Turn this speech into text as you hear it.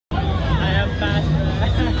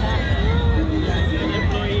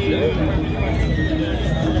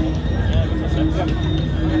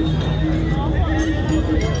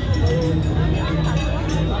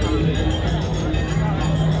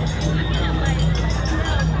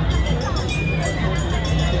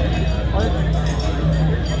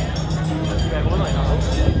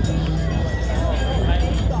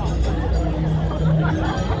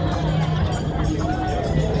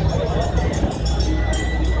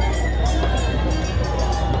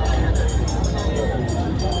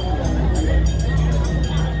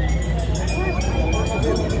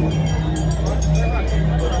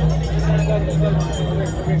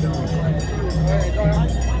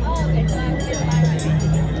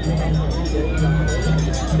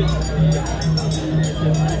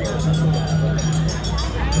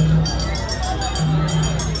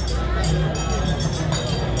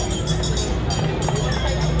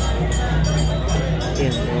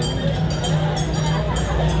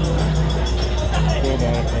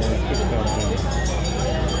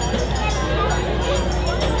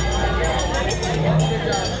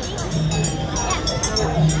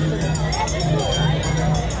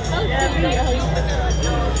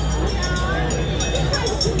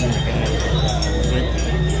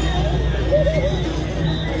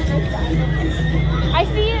I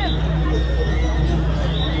see it.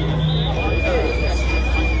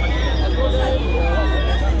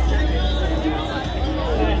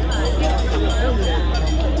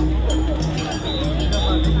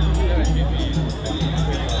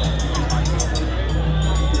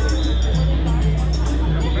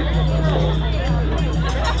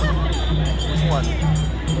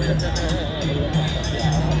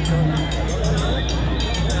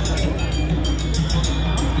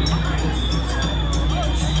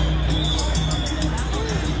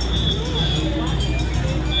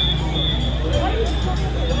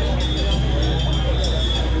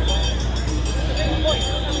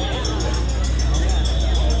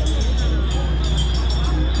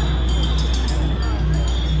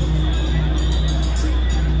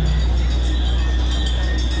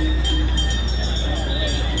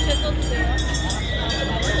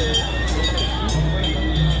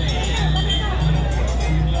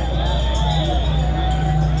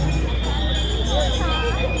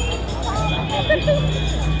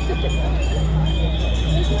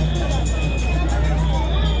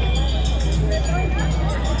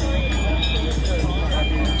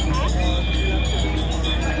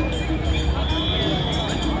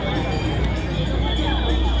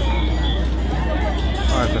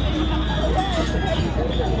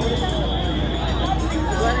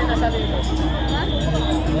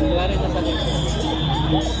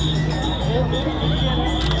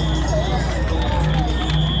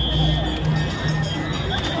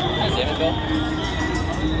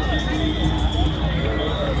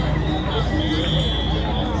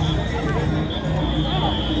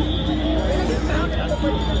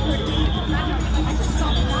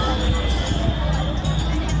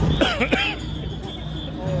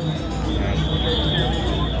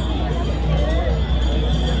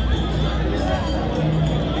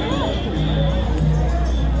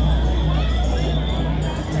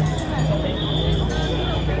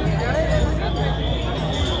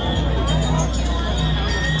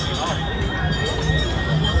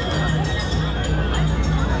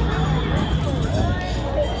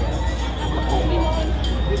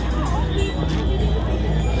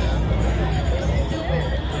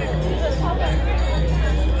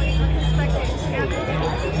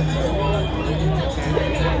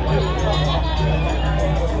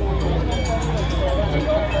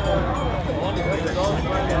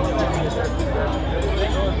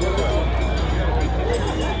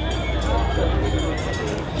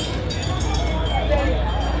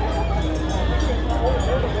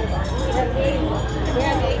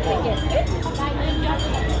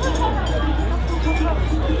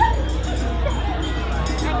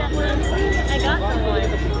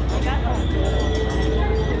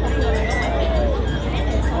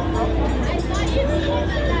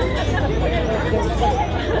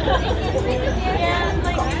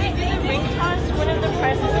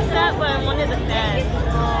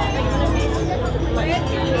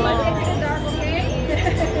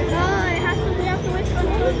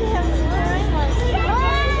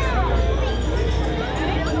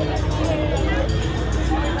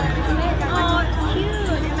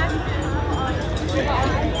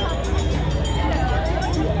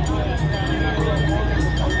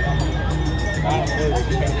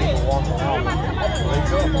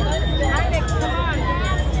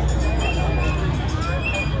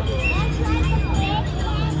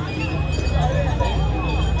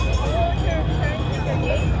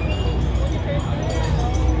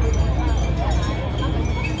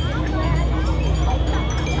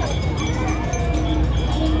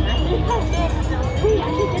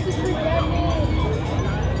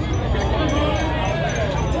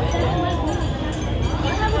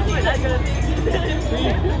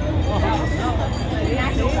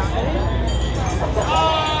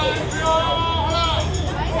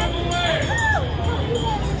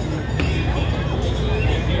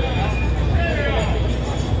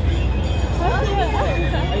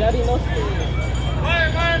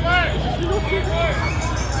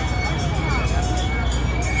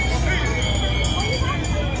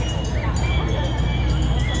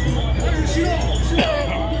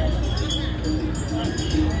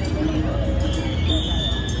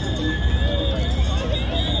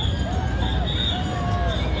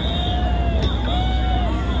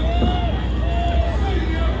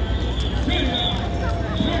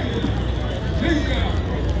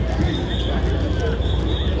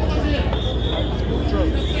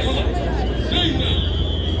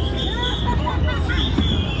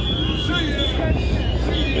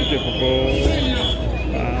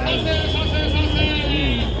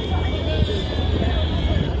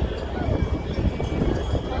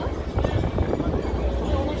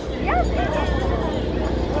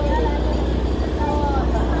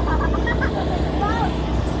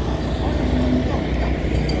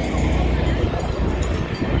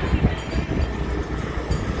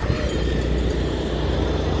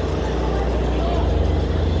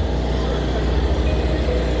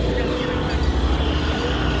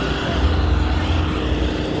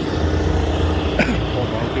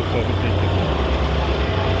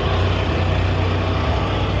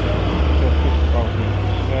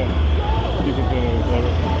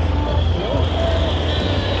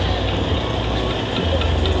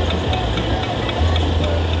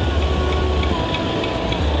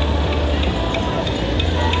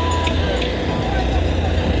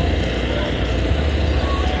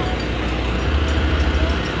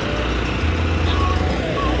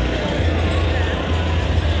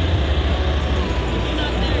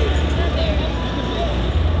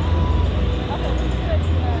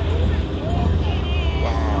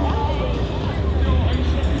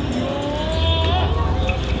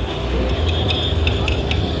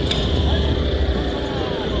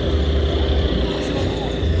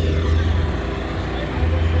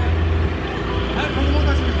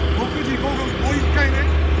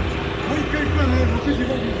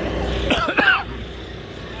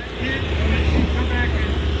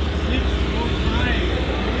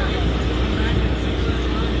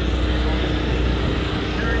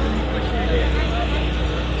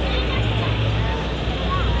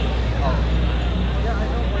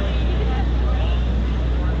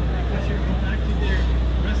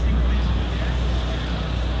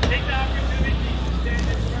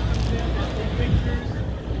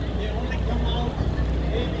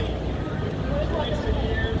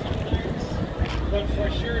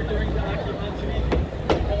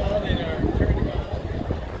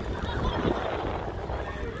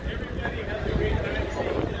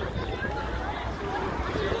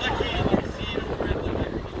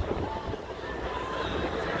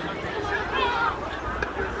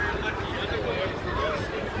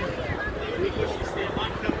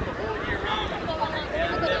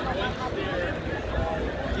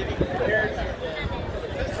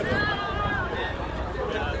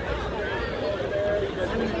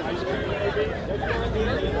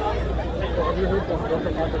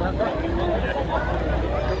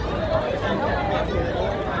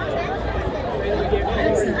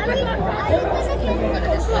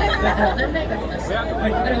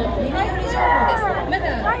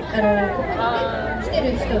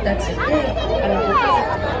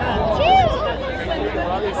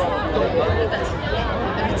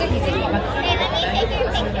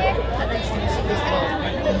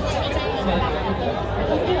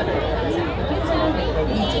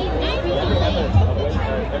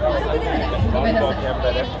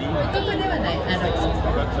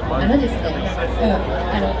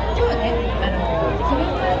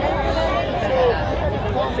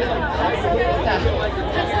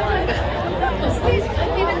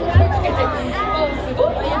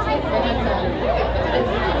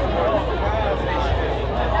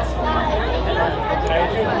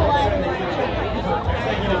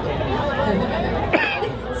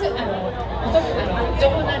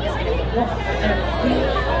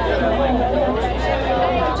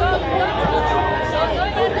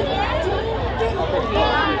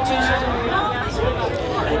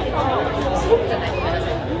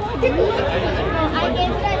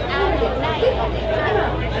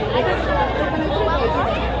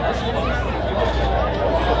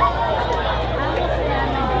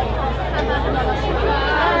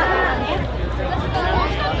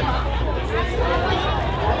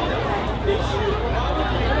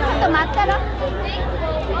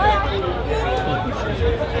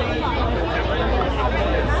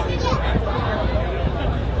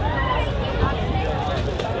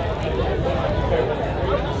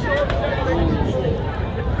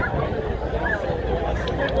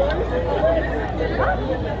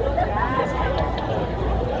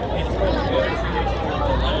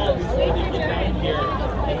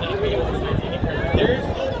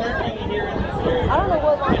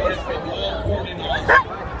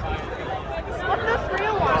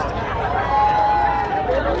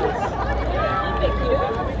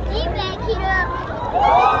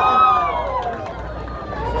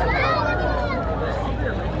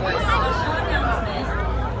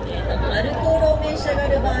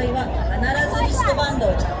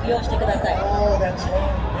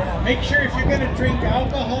 Make sure if you're going to drink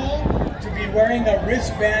alcohol, to be wearing a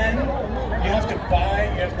wristband. You have to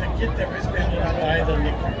get the wristband and buy the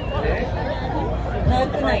liquor. Okay? パー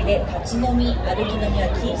ク内で立ち飲み、歩き飲みは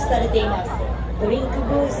禁止されています。ドリンク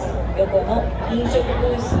ブース横の飲食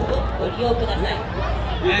ブースをご利用ください。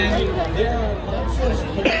And there are lots of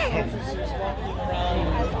police officers walking around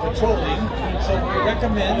patrolling, so we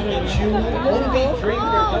recommend that you only drink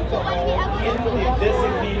your alcohol in the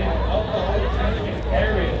designated alcohol drinking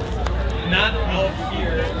areas, not out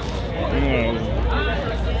here in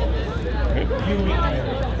the viewing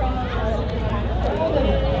area.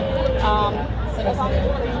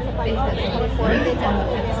 It's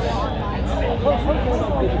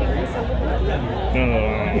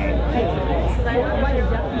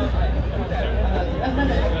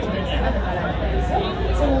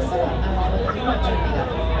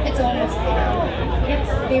almost there. Yes,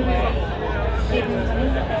 they will coming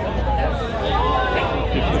with us.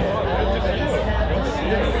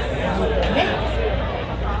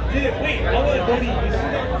 Wait, how about Dodi?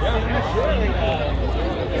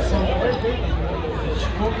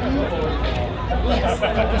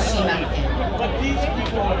 But these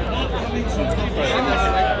people are not coming from Japan.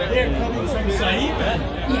 They're coming from Saipan.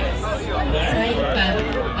 Yes. Saipan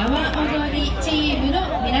阿波踊りチームの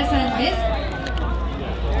皆さんです。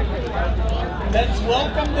Let's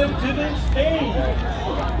welcome them to the stage.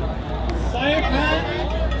 Saipan.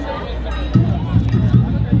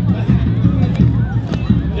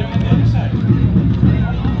 They're on the other side.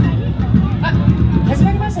 あ、始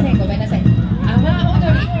まりましたね。ごめんなさい。阿波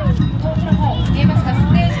踊り遠くの方見えますか？ス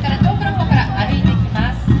テージから遠くの方から歩いてき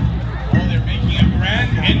ます。Oh, they're making a grand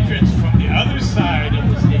entrance from the other side of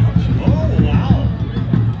the stage. Oh, wow.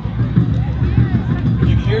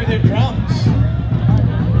 You can hear their drums.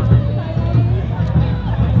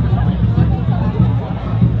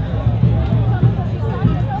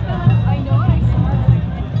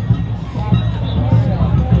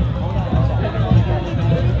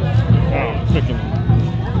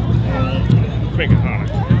 Make it hot.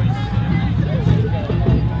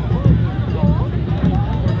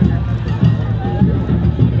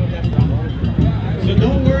 So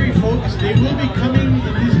don't worry, folks. They will be coming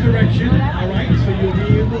in this direction. All right, so you'll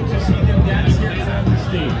be able to see them dance here on the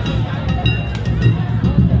stage.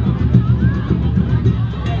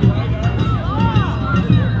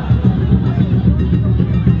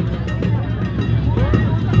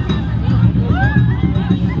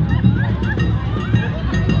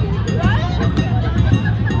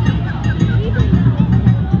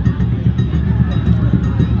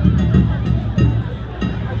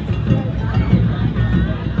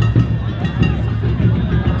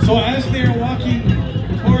 So as they're walking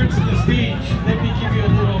towards the stage, let me give you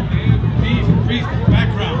a little brief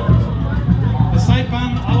background. The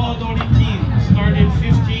Saipan Awadori team started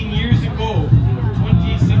 15 years ago,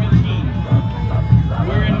 2017,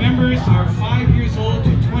 wherein members are 5 years old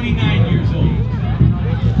to 29 years old.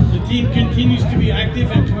 The team continues to be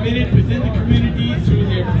active and committed within the community through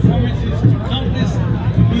their performances to countless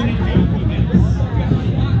community events.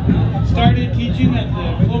 Started teaching at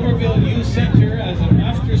the Cloverville Youth Center as an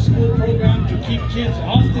after-school program to keep kids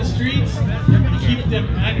off the streets and keep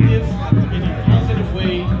them active in a positive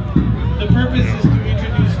way. The purpose is to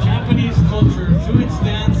introduce Japanese culture through its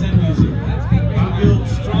dance and music, to build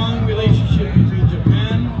strong relationship between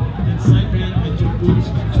Japan and Saipan and to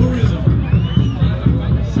boost tourism.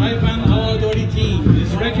 Saipan Awadori team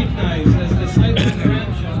is recognized as the Saipan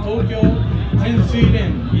branch of Tokyo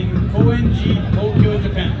Tensuiden in Koenji, Tokyo,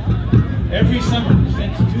 Japan. Every summer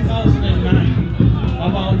since 2009,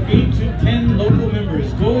 about 8 to 10 local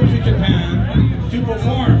members go to Japan to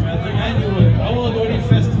perform at the annual Awadori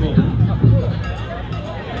Festival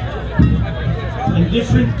in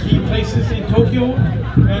different key places in Tokyo,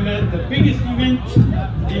 and at the biggest event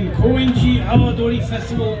in Koenji Awadori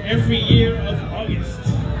Festival every year of August.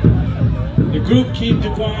 The group came to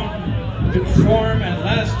Guam to perform at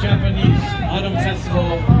last Japanese Autumn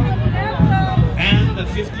Festival and the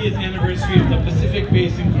 50th anniversary of the Pacific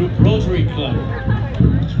Basin Group Rotary Club.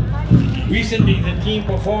 Recently, the team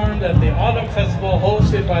performed at the Autumn Festival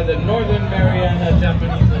hosted by the Northern Mariana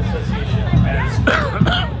Japanese Association as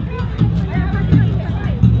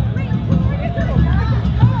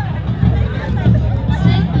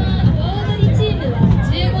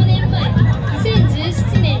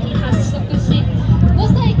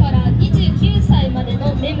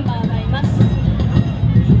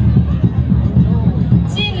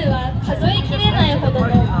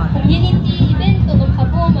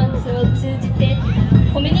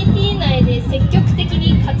コミュニティ内で積極的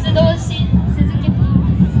に活動し続けています。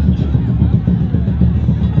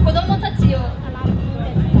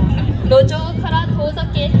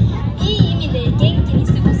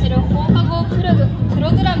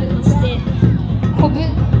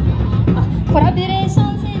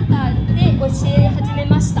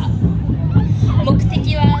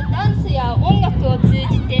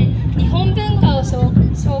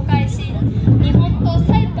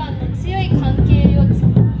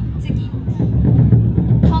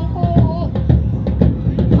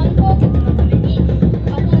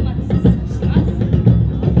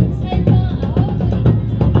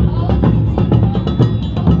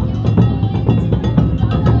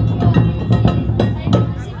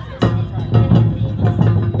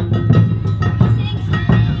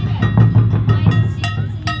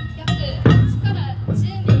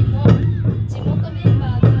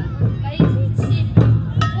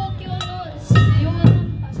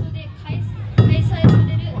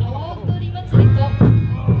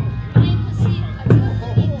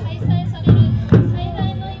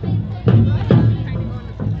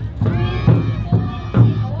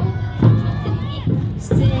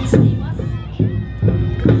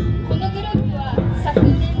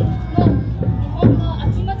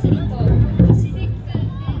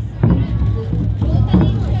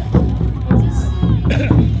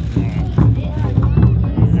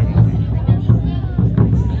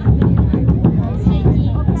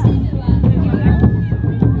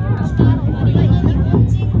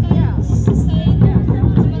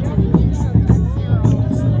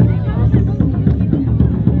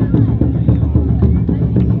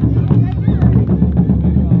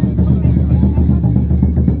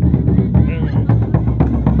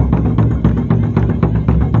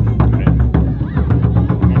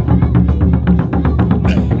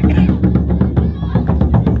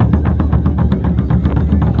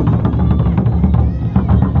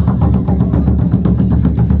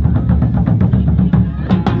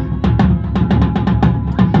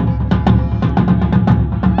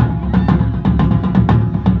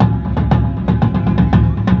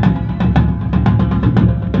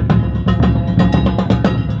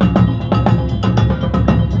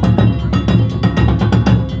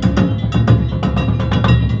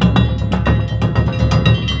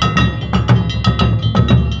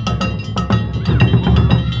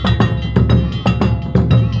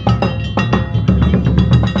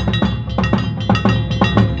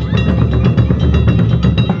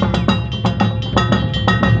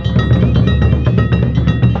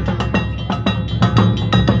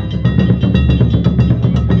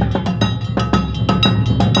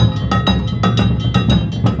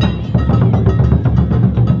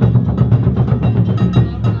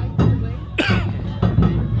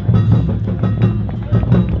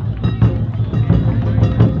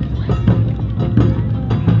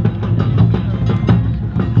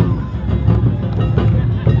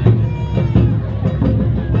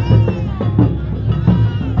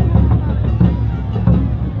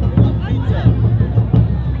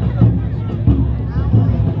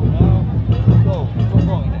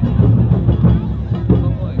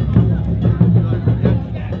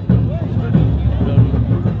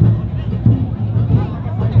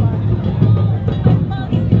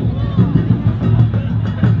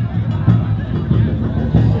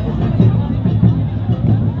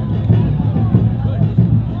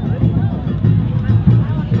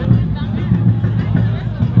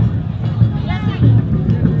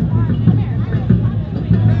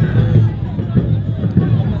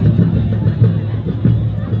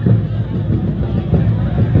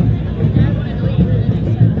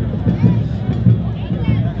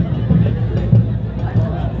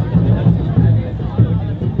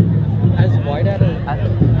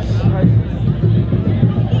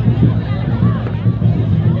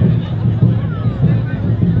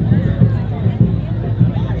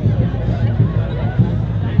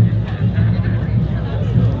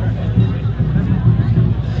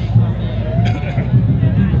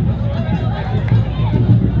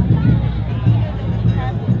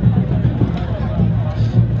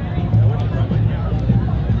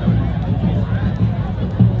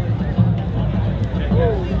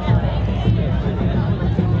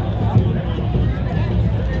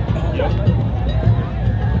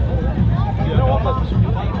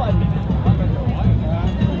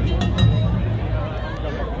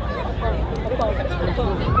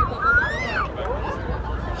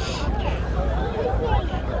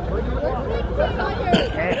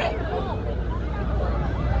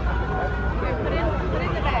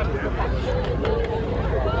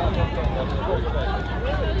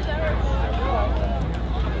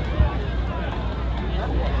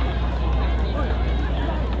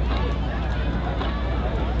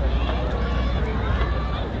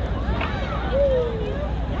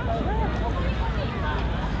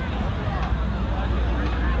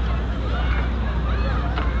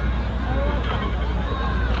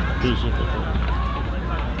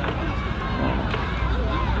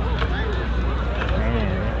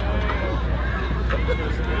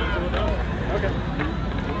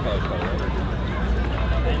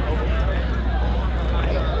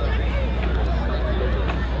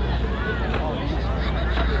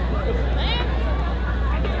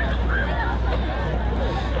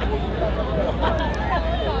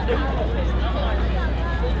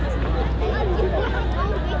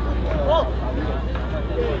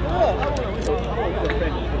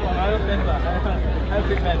I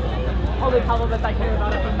think men. Only compliments I hear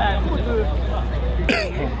about it from men.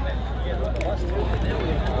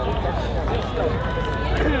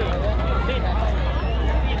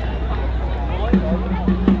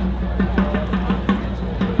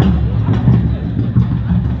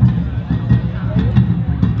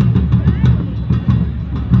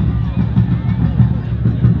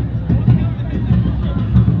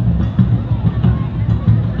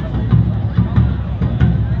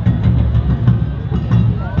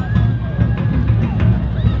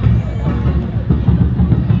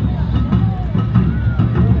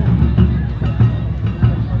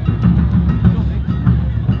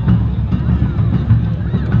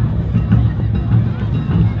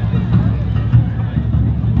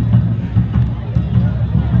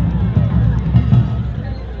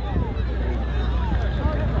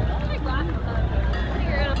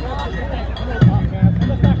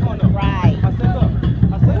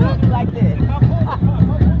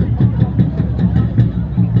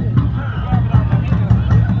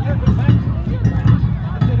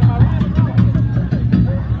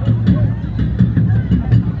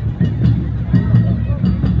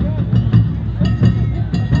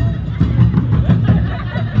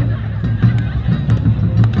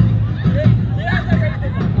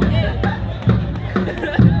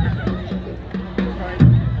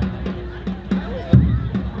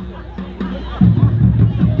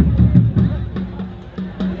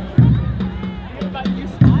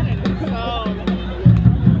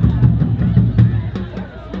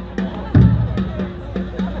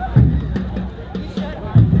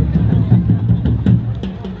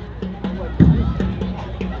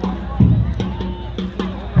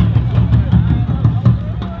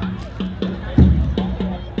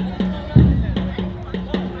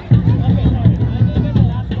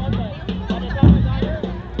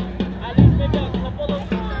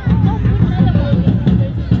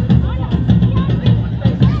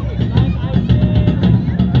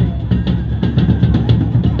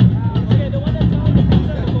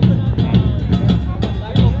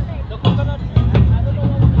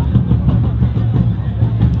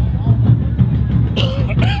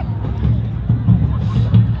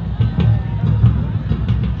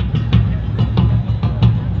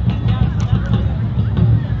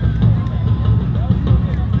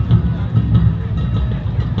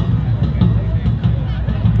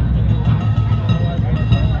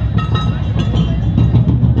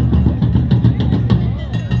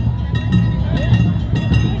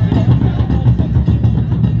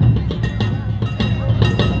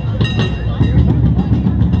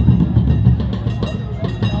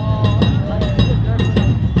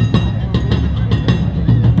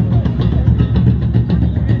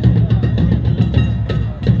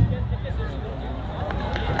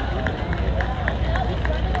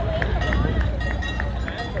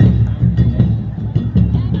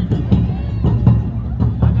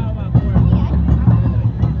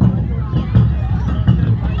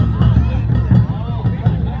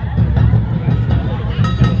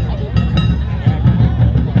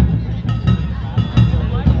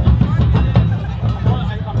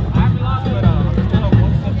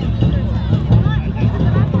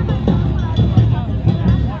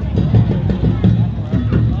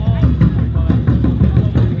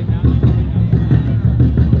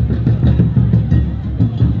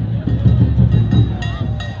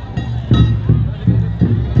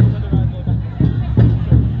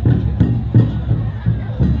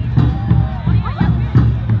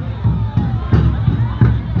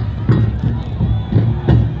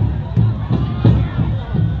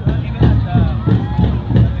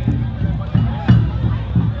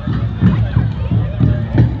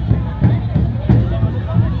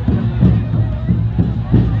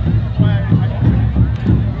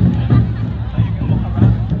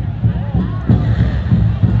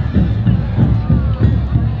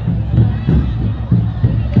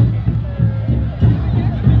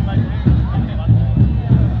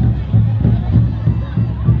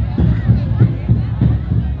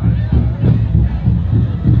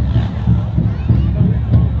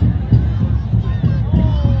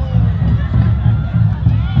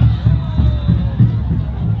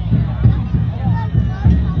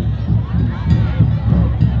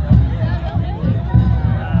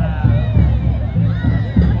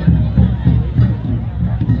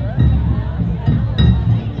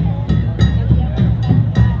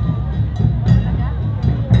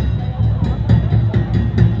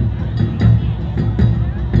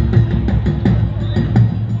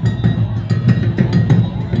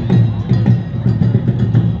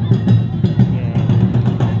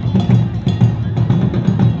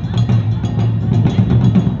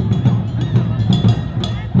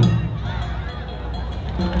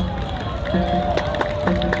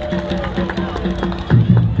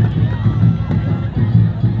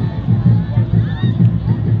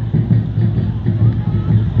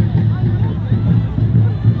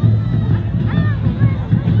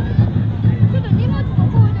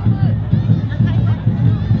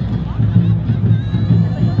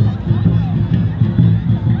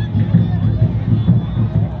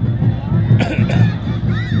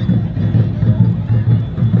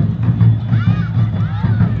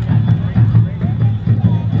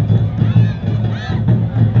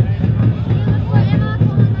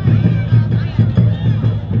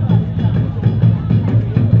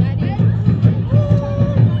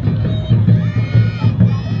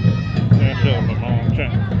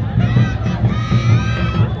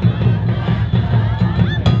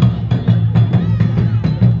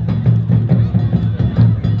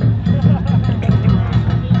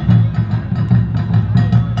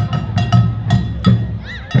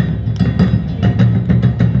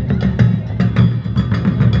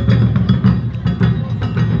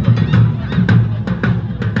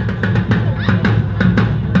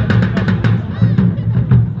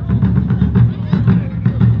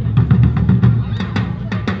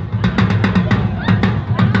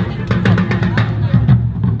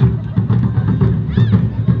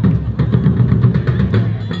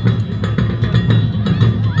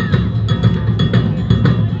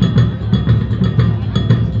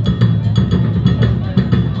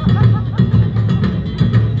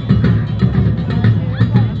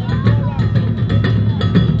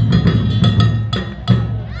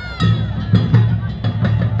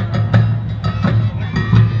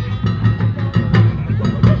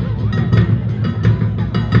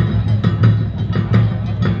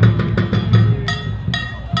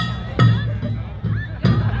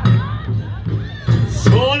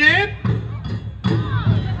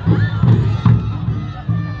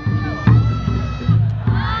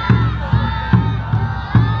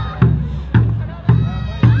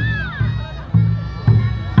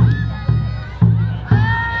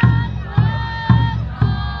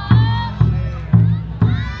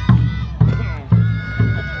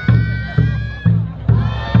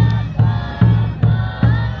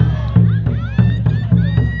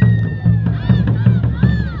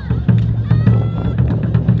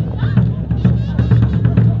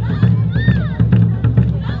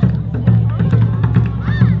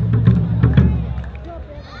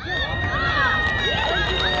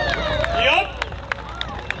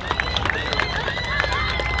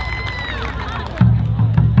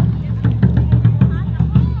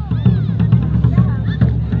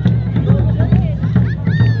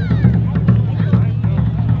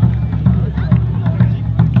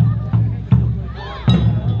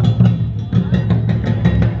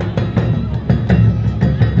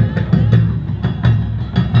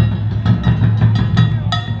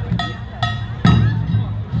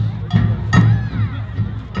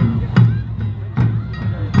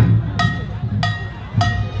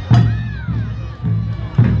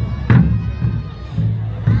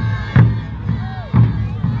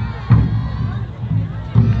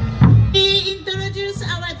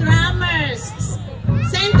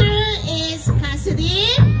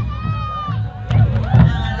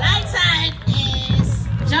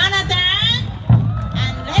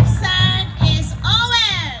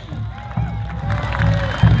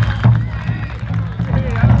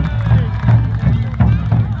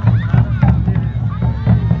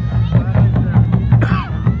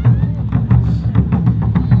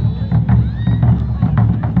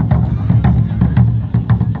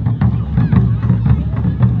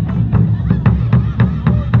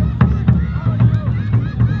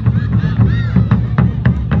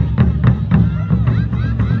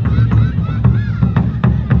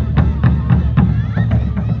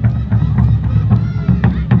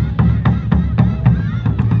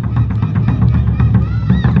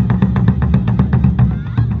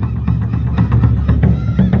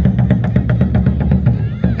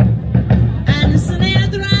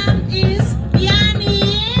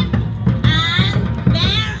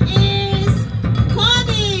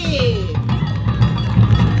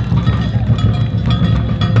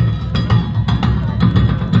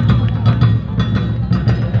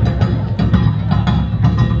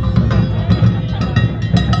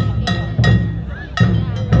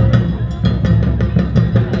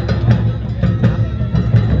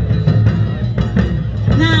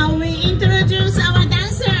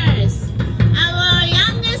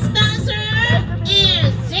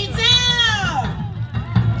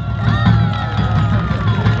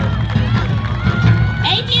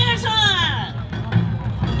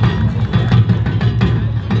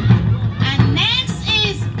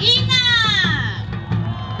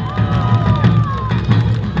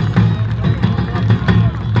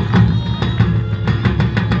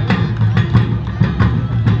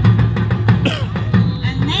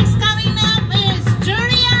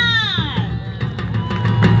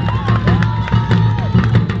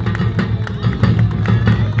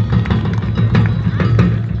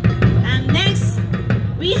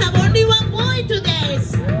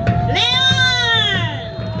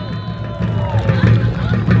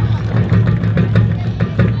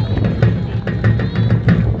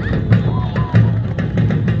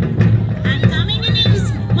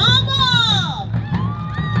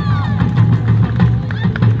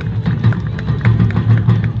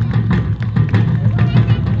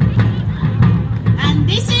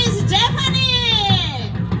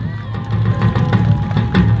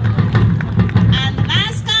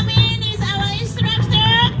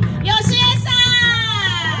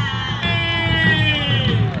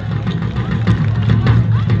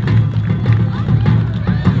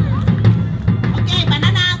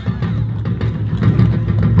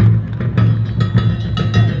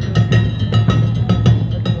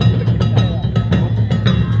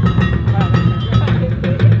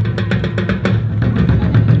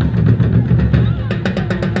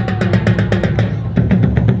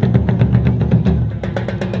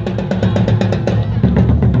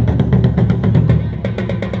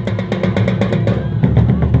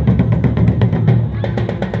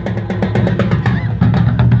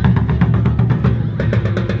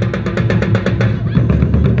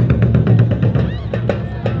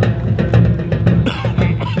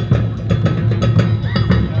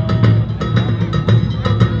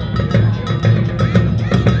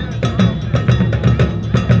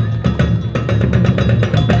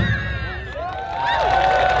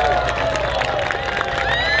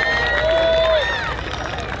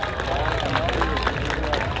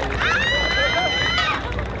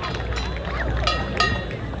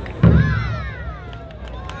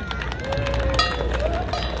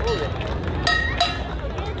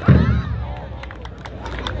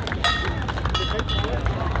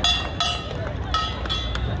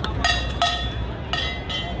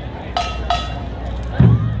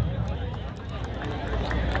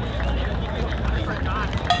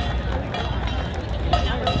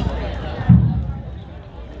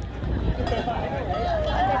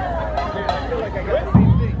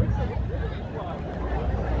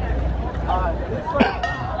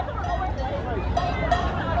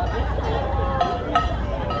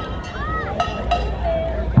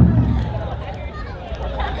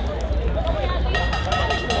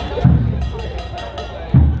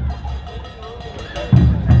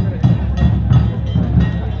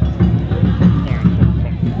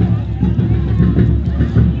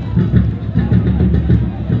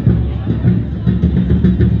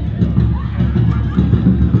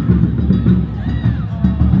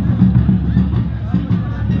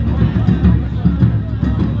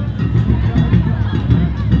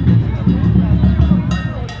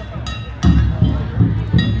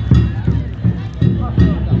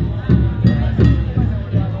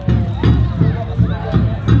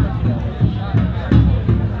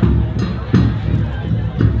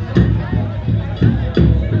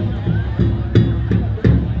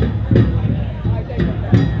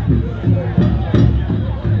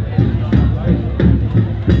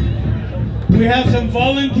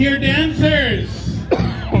 volunteer dancers.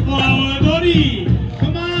 Flower Dori,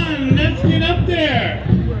 come on, let's get up there.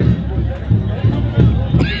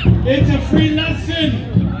 It's a free lesson.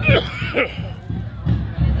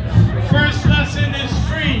 First lesson is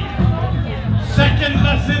free. Second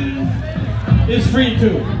lesson is free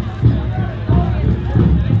too.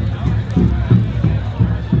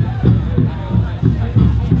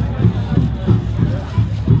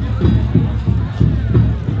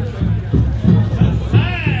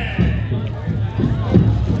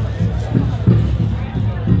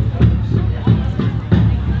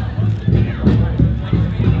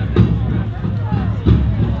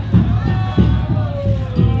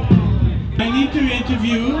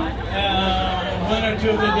 Interview one or two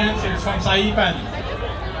of the dancers from Saipan.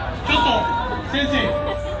 Choto, sensei.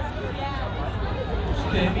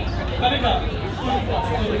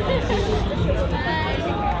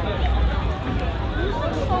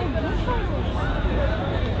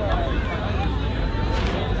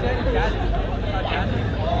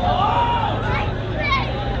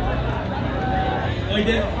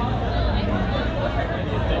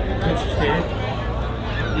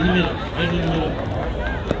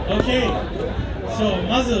 Okay, so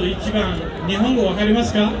まず1番、日本語わかりま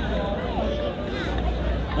すか？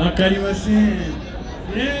わかりません。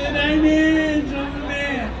ないね、上手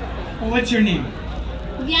ね。What's your name?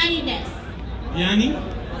 Vianney des. Vianney?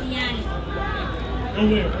 Vianney. Oh,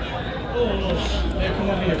 where? Oh, yeah, come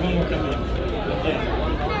over here, come here. Okay.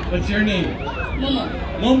 What's your name? Momo.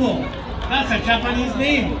 Momo. That's a Japanese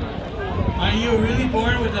name. Are you really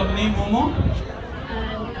born with the name Momo?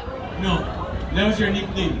 No. That was your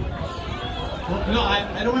nickname. Well, no,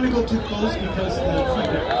 I don't want to go too close because that's why.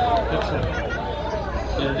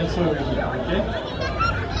 Yeah, that's why we're here, okay?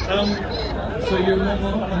 So you're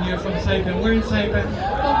Momo and you're from Saipan. Where in Saipan?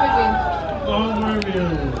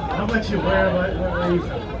 Cobblerville. How about you? Where are you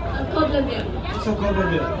from? Cobblerville. So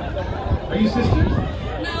Cobblerville. Are you sisters?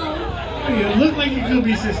 No. Oh, you look like you could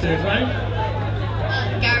be sisters, right?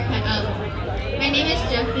 Garpan. My name is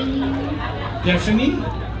Jeffany. Jeffany?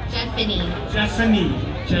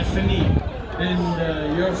 Jeffany.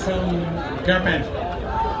 And you're from Garpan,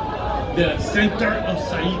 the center of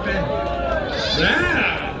Saipan.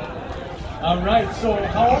 Yeah! Alright, so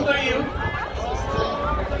how old are you?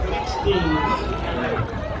 16.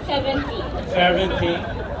 17. 17.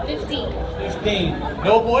 15. 15.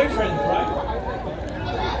 No boyfriends, right?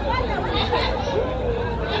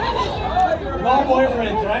 No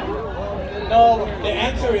boyfriends, right? No, the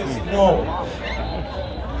answer is no.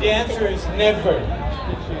 The answer is never.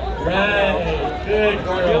 Right, good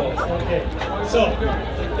girl. Okay, so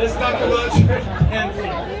let's talk about your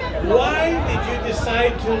dancing. Why did you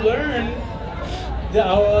decide to learn the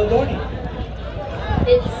awadori?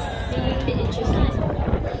 It seemed interesting.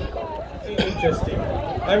 Interesting.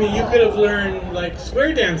 I mean, you could have learned like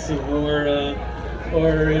square dancing or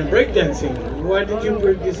break dancing. Why did you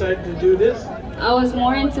decide to do this? I was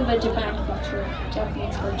more into the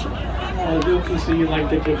Japanese culture. Oh, okay, so you like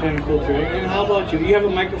the Japan culture. And how about you? You have a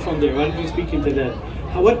microphone there. Why don't you speak into that?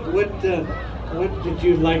 What did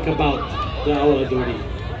you like about the awadori?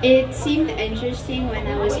 It seemed interesting when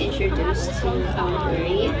I was introduced to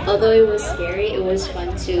awadori. Although it was scary, it was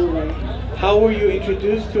fun to learn. How were you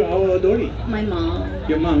introduced to awadori? My mom.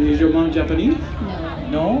 Your mom. Is your mom Japanese? No.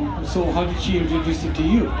 No? So how did she introduce it to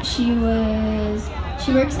you? She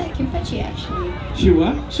works at Kimpachi actually. She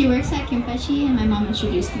what? She works at Kimpachi and my mom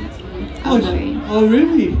introduced me to awadori. Oh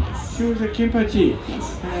really? She was at Kimpachi?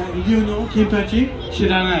 Yes. You know Kimpachi?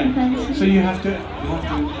 Shiranai. So you have to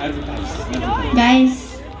advertise.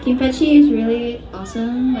 Guys, Kimpachi is really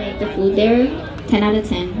awesome. Like the food there, 10 out of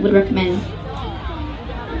 10. Would recommend.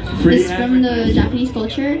 It's from the Japanese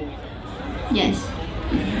culture. Yes.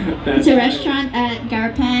 It's a restaurant at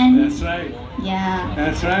Garpan. That's right. Yeah.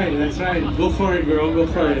 That's right. Go for it, girl. Go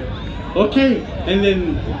for it. Okay. And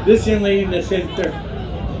then this young lady in the center.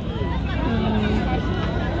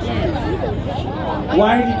 Yes.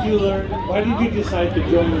 Why did you decide to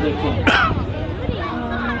join the club?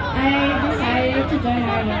 I decided to join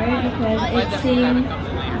awadori because it seemed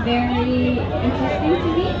very interesting to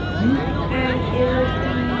me, and it would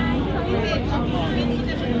be an opportunity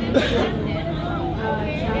to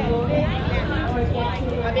travel or get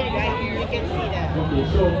to. Okay,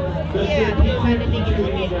 so does the teacher teach you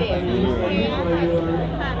any Japanese language while you are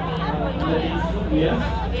yes?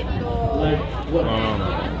 Like what?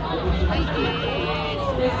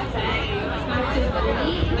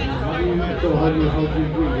 How do you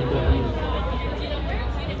do with Japanese?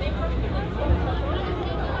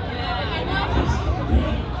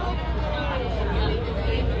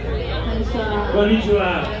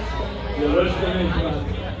 Konnichiwa. That's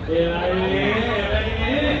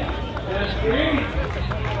great.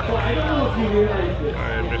 So I don't know if you realize this,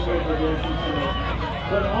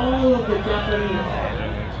 but all of the Japanese,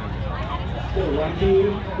 they're watching you,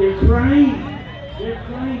 they're crying,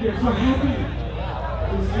 they're so happy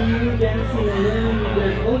to see you dancing and learning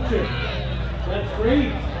their culture. That's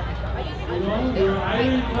great. You know, your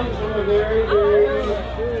island comes from a very, very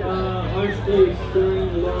harsh place during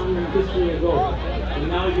a long history ago. And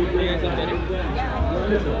now you bring it back to them.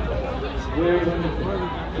 Wonderful. Very wonderful.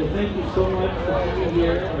 So thank you so much for being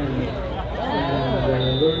here and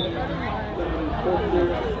learning culture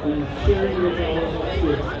and sharing with all of us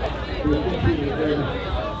here. We thank you very much.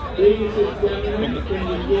 Ladies and gentlemen, can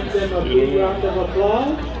you give them a big round of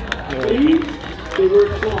applause? Please. They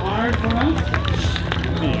worked so hard for us.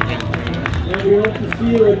 And we hope to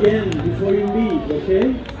see you again before you leave, okay?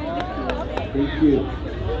 Thank you.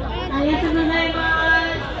 ありがとうございます。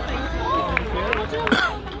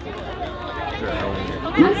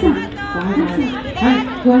はい、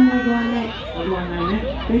ご案内。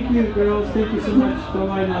Thank you, girls. Thank you so much.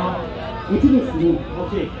 Bye-bye now. ですね。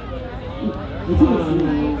Okay. ですね。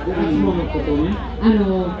いつものことね。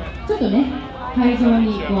ちょっとね、会場に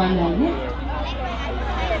ご案内ね。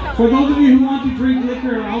For those of you who want to drink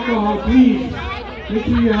liquor or alcohol, please make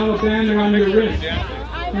sure you have a band around your wrist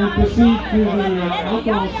and proceed to the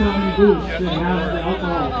alcohol selling booths that have the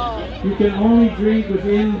alcohol. You can only drink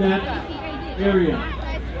within that area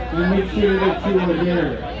and make sure that you are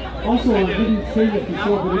there. Also, I didn't say this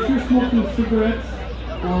before, but if you're smoking cigarettes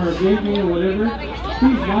or vaping or whatever,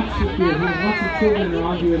 please watch if you have lots of children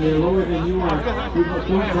around you and they're lower than you are. You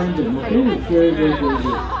don't burn them, okay? It's very, very, very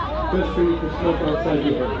good. Best for you to smoke outside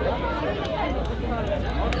here.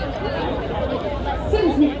 そう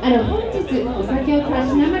ですね。本日お酒をた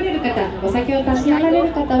しなまれる方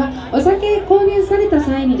はお酒購入された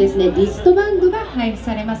際にですね、リストバンドが配布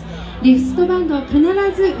されます。リストバンドを必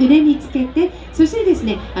ず腕につけて、そしてです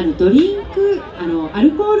ね、ドリンクア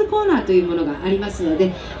ルコールコーナーというものがありますの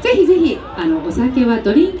で、ぜひぜひお酒は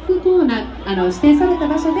ドリンクコーナー指定された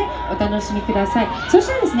場所でお楽しみください。そし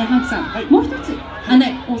てですね、ハンクさん、もう一つ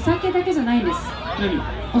お酒だけじゃないんです。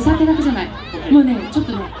お酒だけじゃない。もうね、ちょっ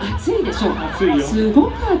とね、暑いでしょ。暑いよ。すご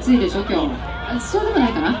く暑いでしょ、今日。そうでもな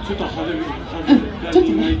いかな。ちょっと裸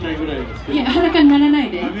になりたいぐらいですけど。いや、裸にならない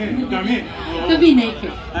で。ダメ。To be naked,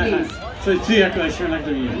 それ通訳は知らなく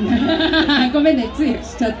ていいよ。ごめんね、通訳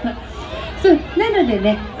しちゃった。そう、なので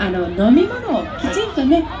ね、飲み物をきちんと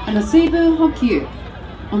ね、水分補給、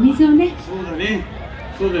お水をね。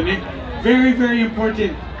そうだね。Very, very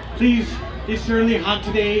important. Please, it's really hot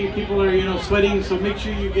today. People are, sweating, so make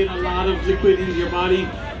sure you get a lot of liquid into your body,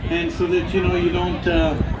 and so that you don't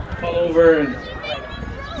fall over and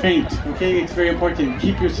faint. Okay, it's very important.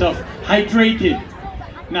 Keep yourself hydrated.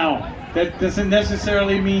 Now, that doesn't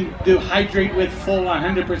necessarily mean to hydrate with full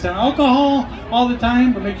 100% alcohol all the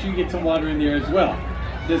time, but make sure you get some water in there as well.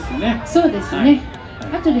 ですね。そうですね。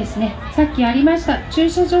あとですね、さっきありました駐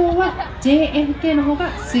車場は JFK の方が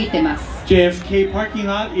空いてます。JFK parking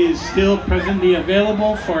lot is still presently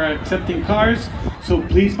available for accepting cars, so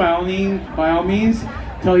please by all means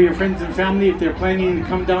tell your friends and family if they're planning to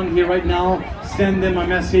come down here right now, send them a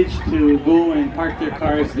message to go and park their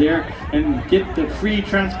cars there and get the free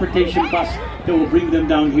transportation bus that will bring them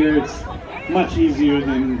down here. It's much easier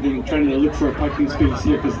than trying to look for a parking space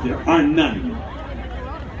here because there are none.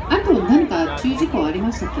 あと何か注意事項あり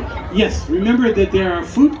ましたっけ? Yes, remember that there are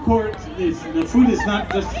food courts. The food is not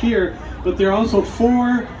just here, but there are also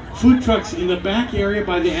 4 food trucks in the back area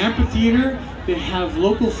by the amphitheater. They have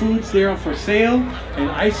local foods there for sale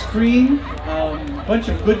and ice cream, a bunch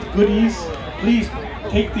of good goodies. Please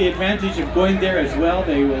take the advantage of going there as well.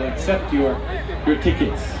 They will accept your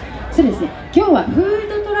tickets. そうですね。今日はフー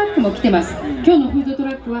ドトラックも来てます。今日のフードト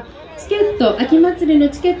ラックはチケット、秋祭りの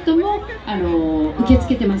チケットも受け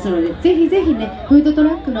付けてますので、ぜひぜひね、フードト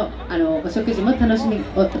ラックのお食事も楽しん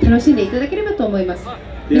でいただければと思います。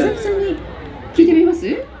美咲ちゃんに聞いてみます？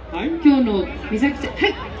はい。今日の美咲ちゃん、は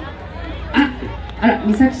い。あら、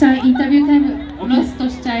美咲ちゃんインタビュータイムロスト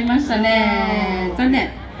しちゃいましたね。残念。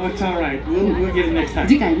It's alright. We'll get it next time.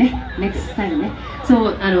 次回ね、next time ね。そ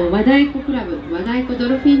う、和太鼓クラブ、和太鼓ド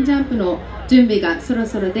ルフィンジャンプの準備がそろ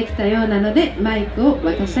そろできたようなので、マイクを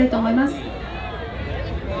渡したいと思います。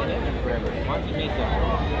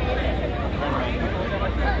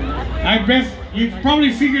Alright, Beth, you've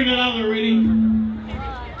probably figured it out already.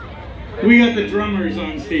 We got the drummers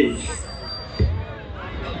on stage.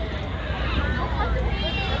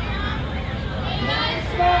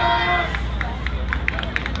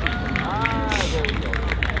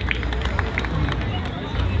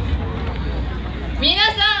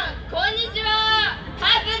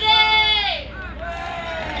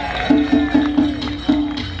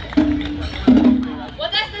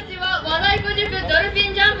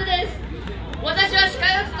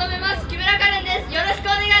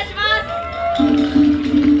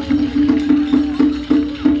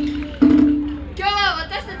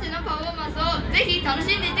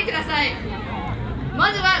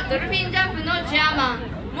 まずはドルフィンジャンプのチェアマン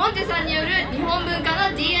モンテさんによる日本文化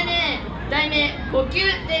の DNA 題名呼吸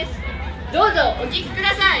です。どうぞお聞きくだ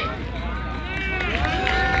さい。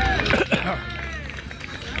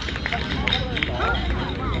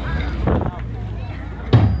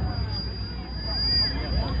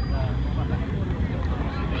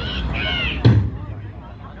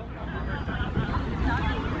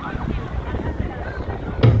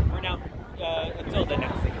Until the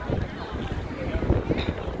next thing.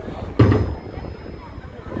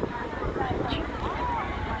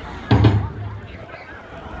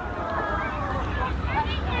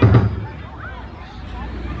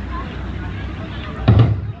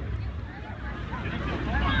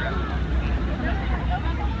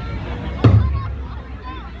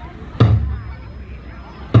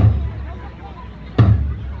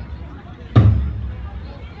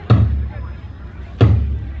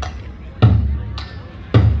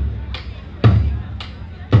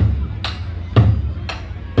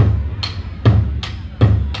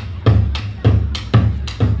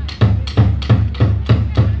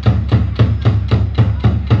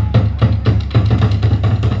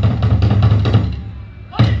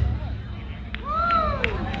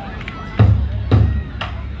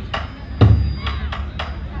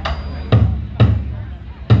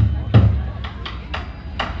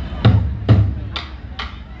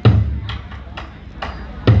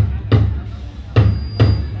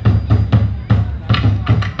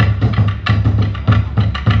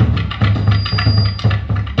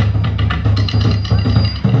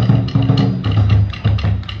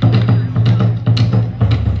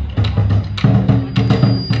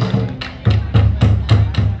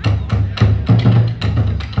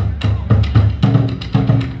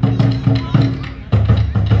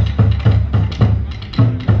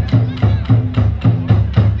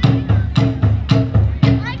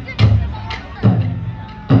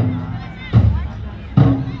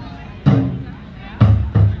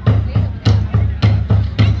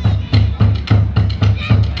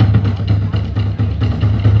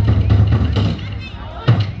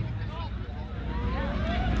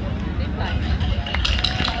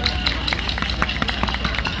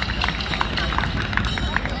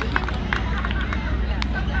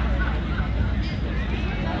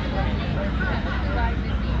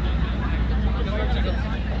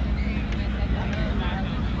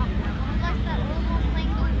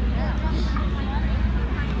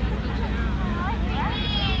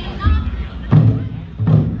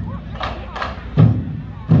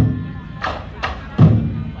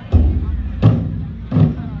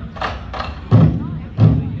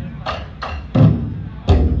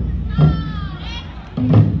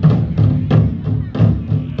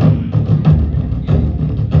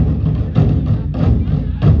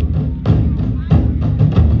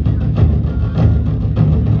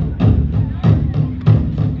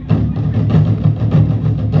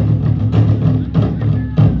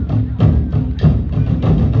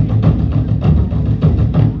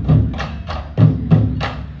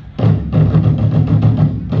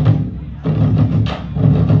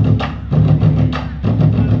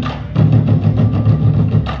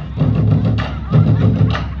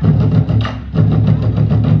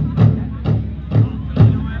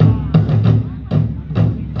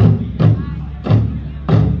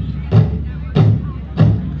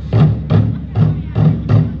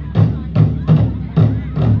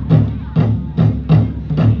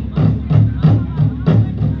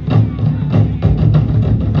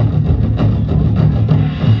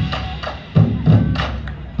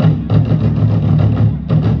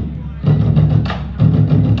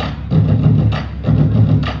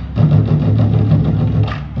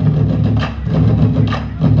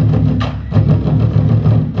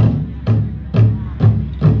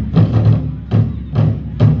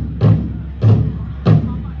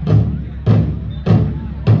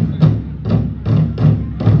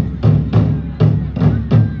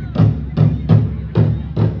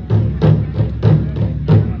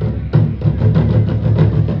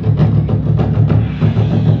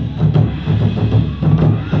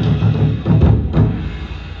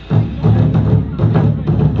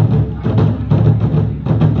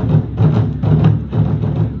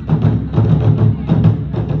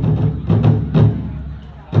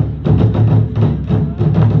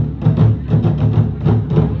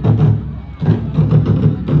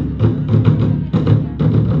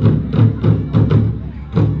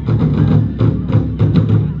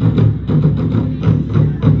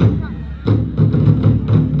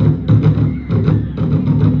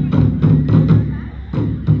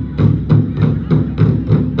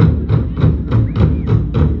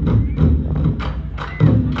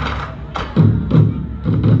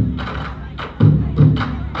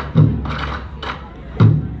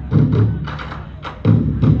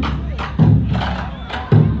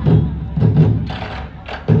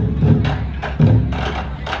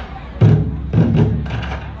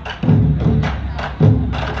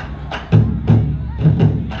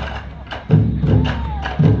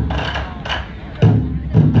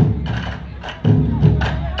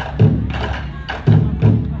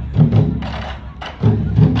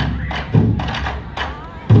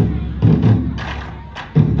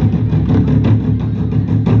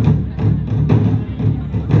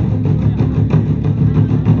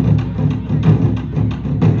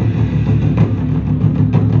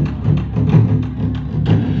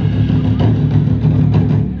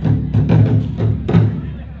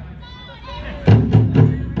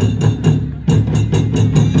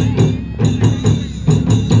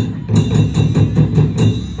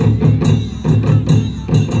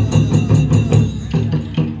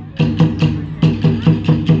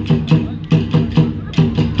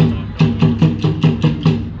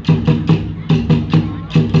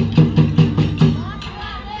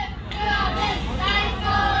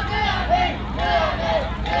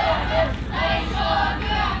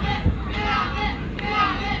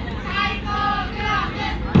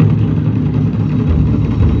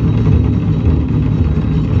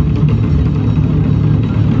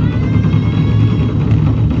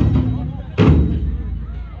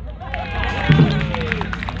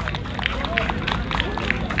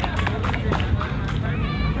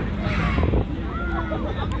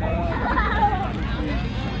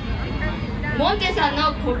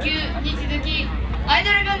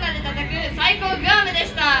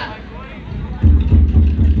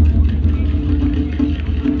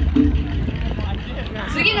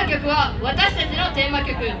 私たちのテーマ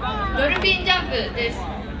曲「ドルフィンジャンプ」です。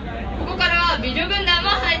ここからは美女軍団も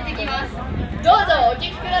入ってきます。どうぞお聴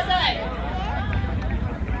きください。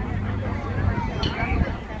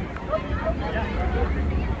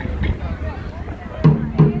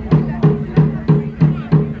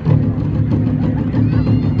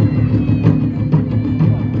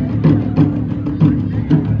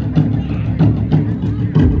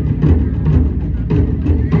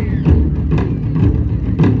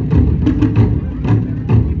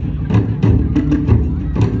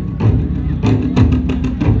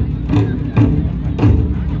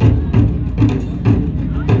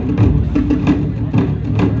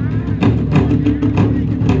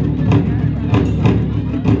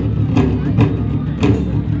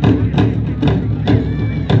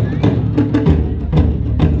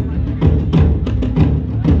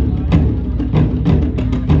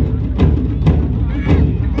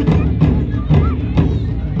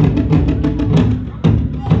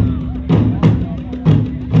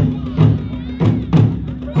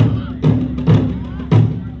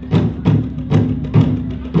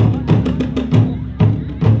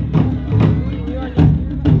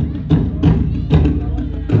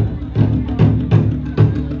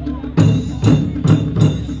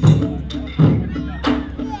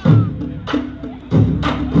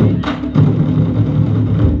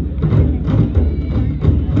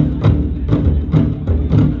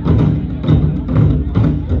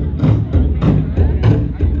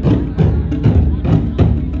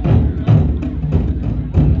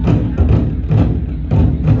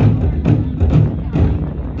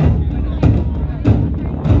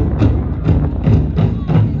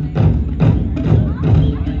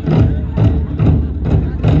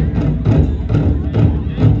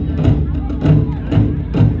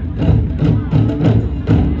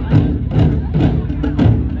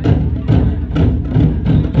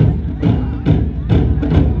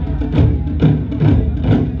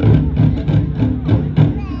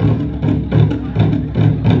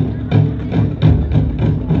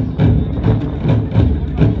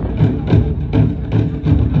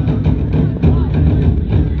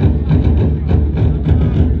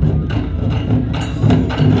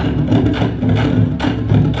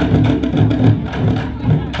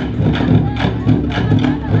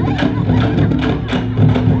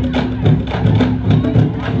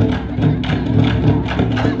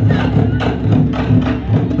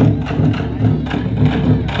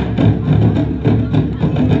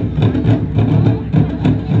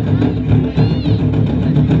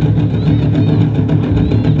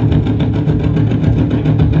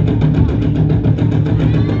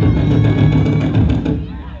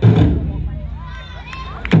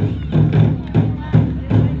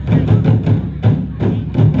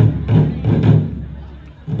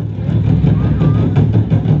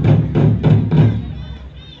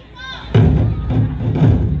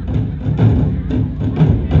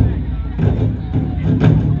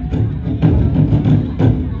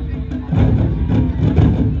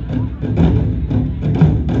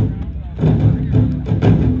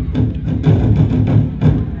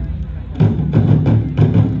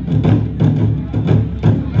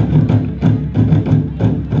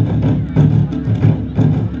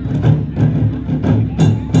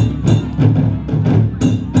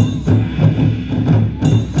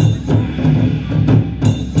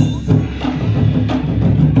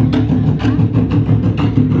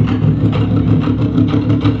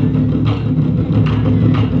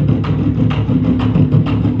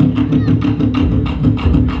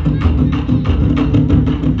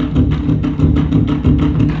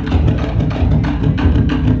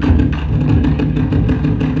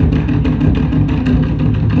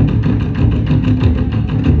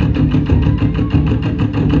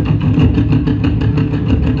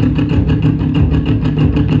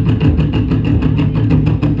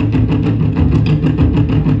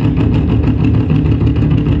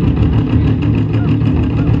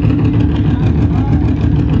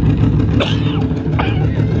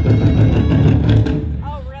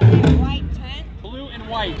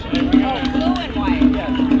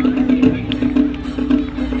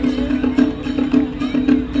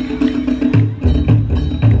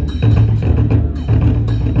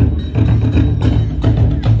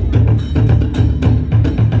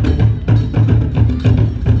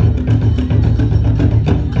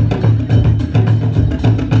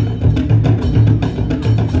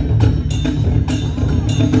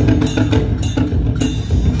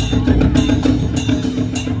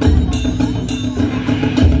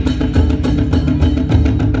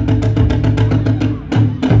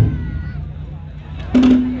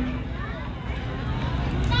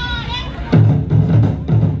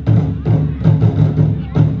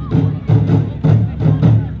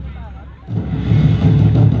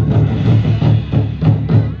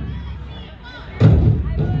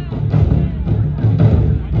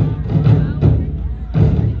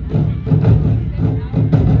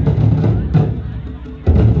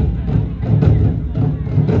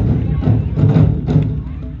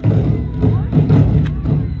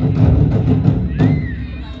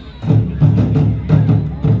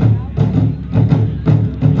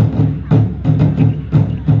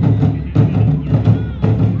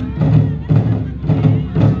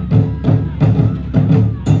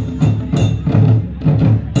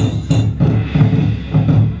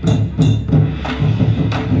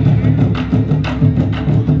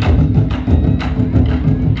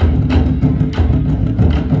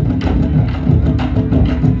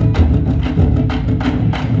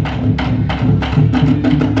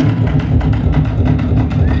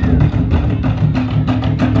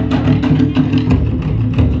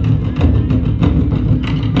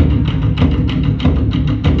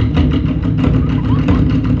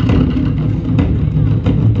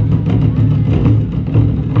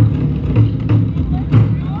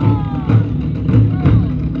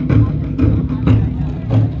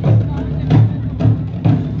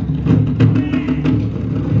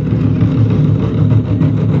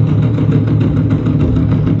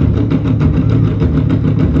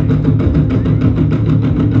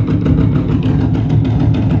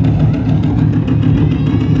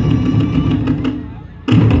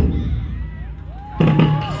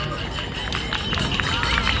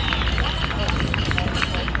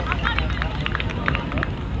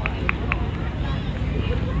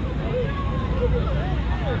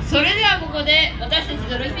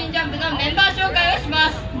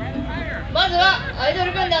アイド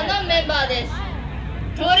ル軍団のメンバーです。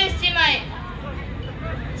トーレス姉妹、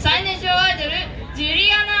最年少アイドルジュ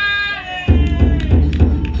リアナ、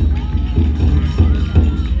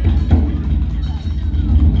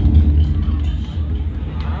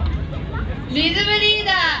リズムリー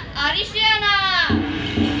ダーアリシアナ、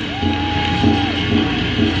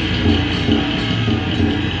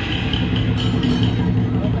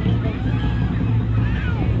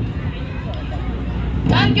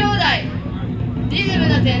3兄弟リズム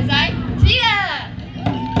の天才シア、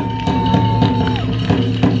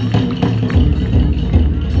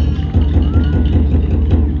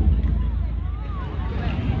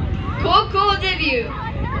高校デビュー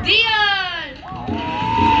ディアン、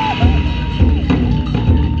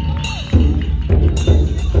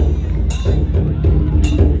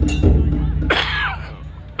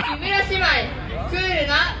木村姉妹、クール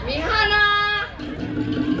なミハナ、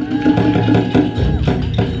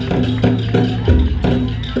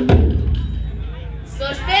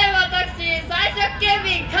そして私、最初警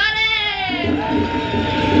備カレン、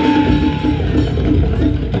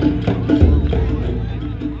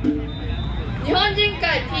日本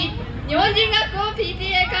人学校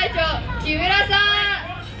PTA 会長木村さん、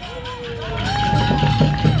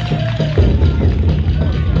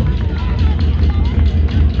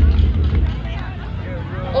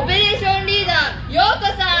オペレーションリーダー陽子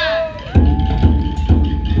さん、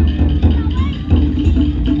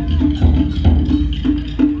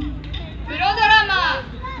プロドラマ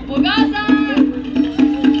ー小川さん、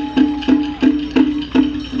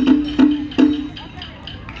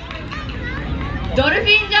ドルフ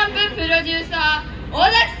ィンジャンププロデューサー尾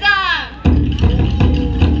崎さん、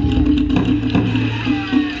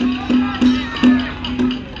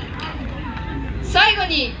最後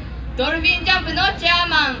にドルフィンジャンプのチェア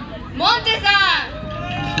マンモンテさん、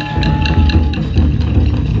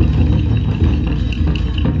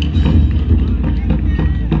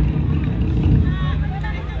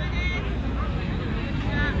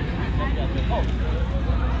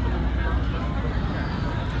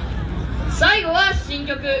最後は新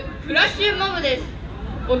曲「フラッシュモブ」です。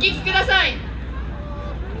お聴きください。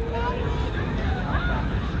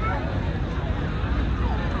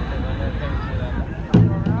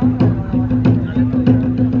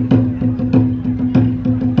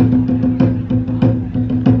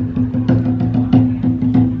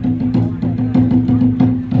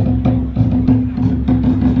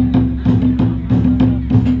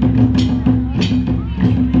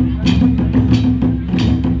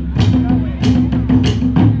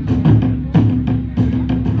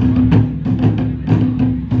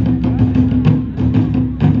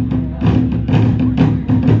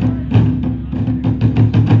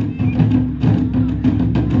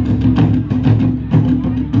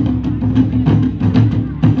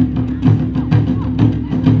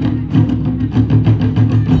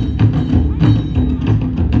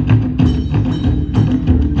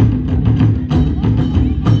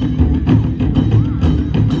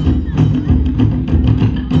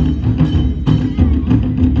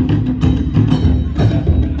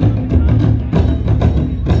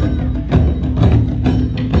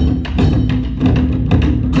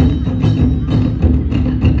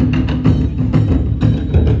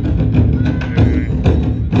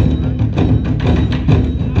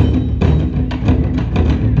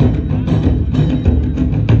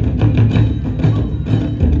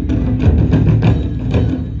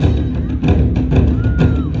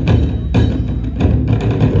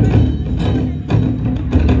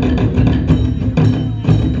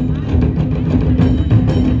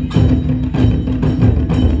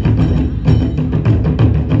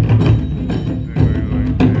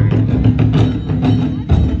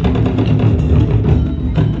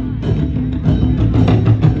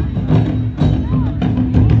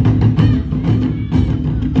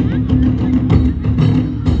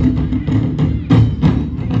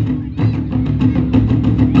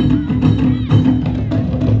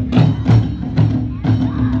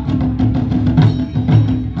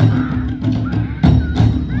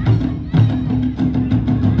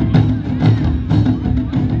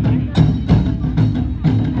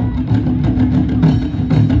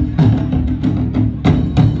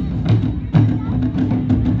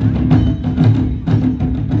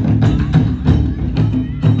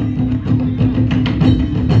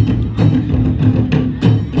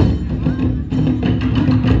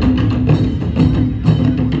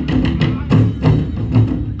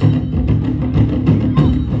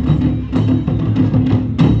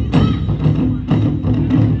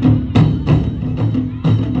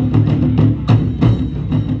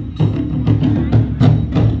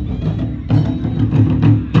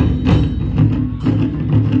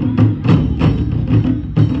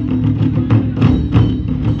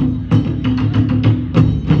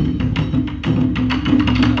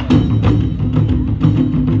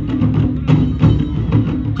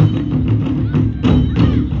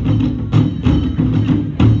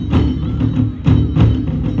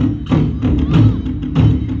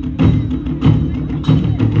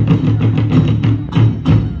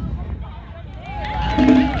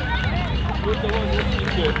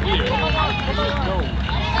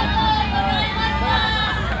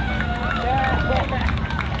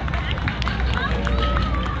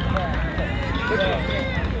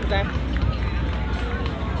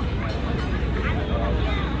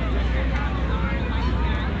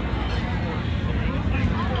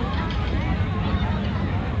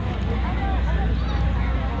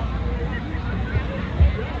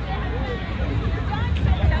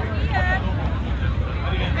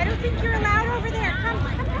I don't think you're allowed over there. Come.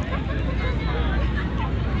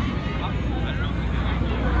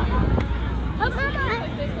 Oh, come on.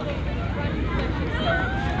 There's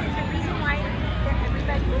a reason why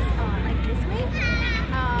everybody is like this way.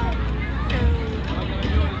 So you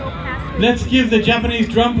can't go past. Let's give the Japanese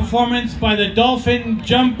drum performance by the Dolphin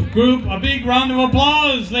Jump Group a big round of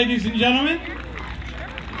applause, ladies and gentlemen.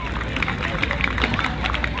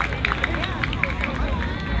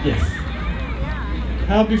 Yes.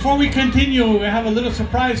 Before we continue, we have a little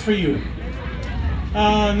surprise for you.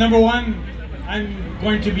 Number one, I'm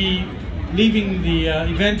going to be leaving the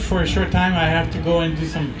event for a short time. I have to go and do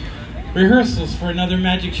some rehearsals for another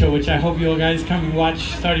magic show, which I hope you guys come and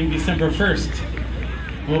watch starting December 1st.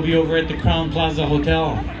 We'll be over at the Crown Plaza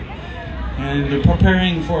Hotel and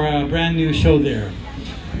preparing for a brand new show there.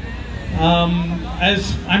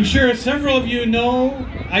 As I'm sure several of you know,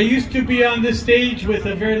 I used to be on this stage with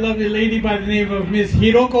a very lovely lady by the name of Miss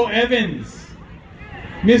Hiroko Evans.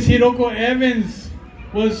 Miss Hiroko Evans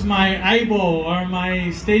was my aibo, or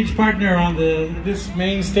my stage partner on this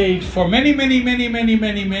main stage for many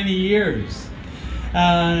years.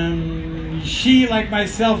 She, like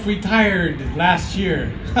myself, retired last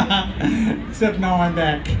year, except now I'm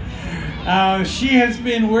back. She has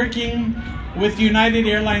been working with United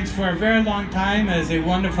Airlines for a very long time as a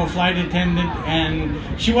wonderful flight attendant, and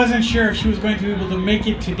she wasn't sure if she was going to be able to make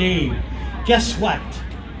it today. Guess what?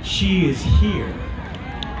 She is here.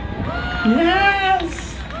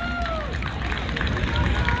 Yes!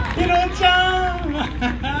 Hiro-chan!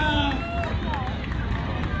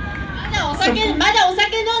 まだお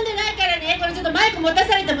酒飲んでないからね。これちょっとマイク持た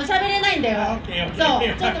されても喋れないんだよ。そう、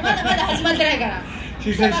ちょっとまだ始まってないから。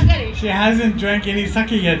 She says she hasn't drank any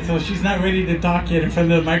sake yet, so she's not ready to talk yet in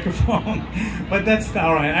front of the microphone. But that's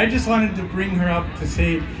all right. I just wanted to bring her up to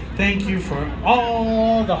say thank you for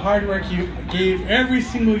all the hard work you gave every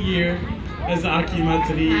single year as Aki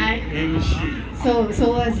Matsuri MC. So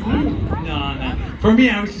was you. No. For me,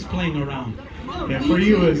 I was just playing around. Yeah, for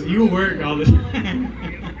you, you work all the time.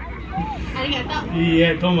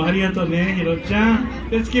 Yeah, domo arigatou ne, Hiro-chan.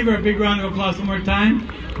 Let's give her a big round of applause one more time.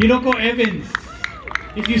 Hiroko Evans.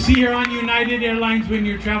 If you see her on United Airlines when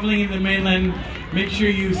you're traveling in the mainland, make sure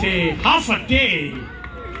you say, half a day!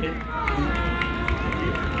 Okay.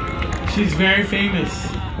 She's very famous.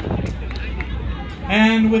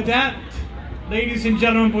 And with that, ladies and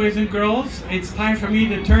gentlemen, boys and girls, it's time for me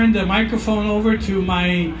to turn the microphone over to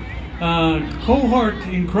my cohort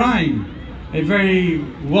in crime. A very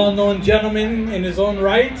well-known gentleman in his own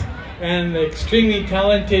right, and extremely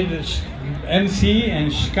talented MC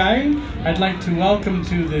and Shikai. I'd like to welcome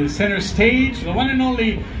to the center stage the one and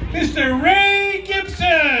only Mr. Ray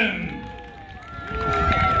Gibson.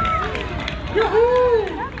 Yahoo!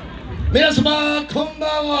 皆様こん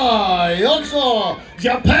ばんは。ようこそ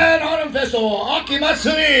Japan Autumn Festival 秋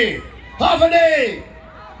祭り Half a day.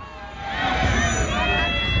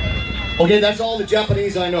 Okay, that's all the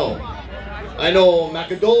Japanese I know. I know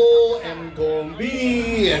Makado and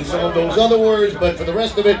Gombi and some of those other words, but for the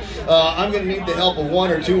rest of it, I'm going to need the help of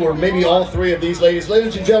one or two or maybe all three of these ladies.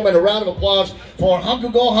 Ladies and gentlemen, a round of applause for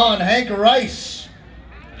Hanku Gohan, Hank Rice.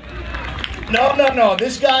 No.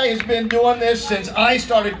 This guy has been doing this since I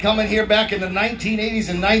started coming here back in the 1980s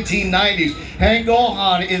and 1990s. Hank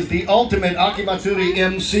Gohan is the ultimate Akimatsuri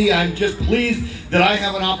MC. I'm just pleased that I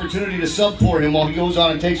have an opportunity to sub for him while he goes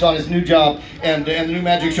on and takes on his new job and the new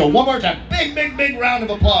magic show. One more time, big round of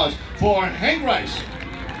applause for Hank Rice.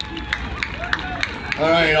 All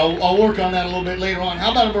right, I'll work on that a little bit later on.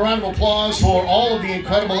 How about a round of applause for all of the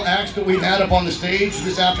incredible acts that we've had up on the stage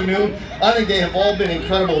this afternoon? I think they have all been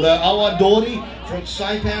incredible. The Awadori from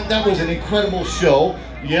Saipan, that was an incredible show.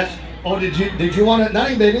 Yes. Oh, did you want to?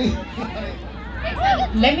 Nani, baby?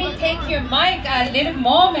 Let me take your mic a little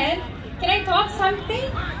moment. Can I talk something?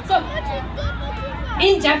 So,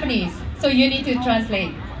 in Japanese, so you need to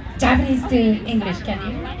translate Japanese to English, can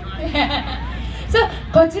you? So,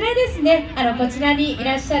 こちらですね、こちらにい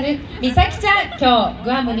らっしゃる美咲ちゃん、今日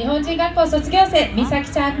グアム日本人学校卒業生美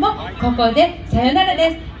咲ちゃんもここでさよなら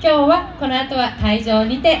です。今日はこの後は会場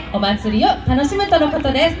にてお祭りを楽しむとのこ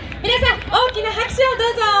とです。皆さん大きな拍手をど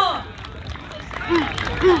う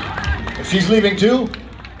ぞ。 She's leaving too?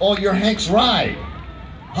 Oh, you're Hank's ride.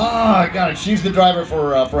 Ah, I got it. She's the driver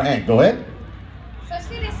for Hank. Go ahead. そし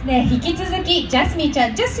てですね、引き続きジャスミンちゃ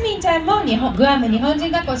んもグアム日本人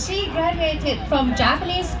学校 She graduated from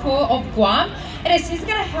Japanese School of Guam and she's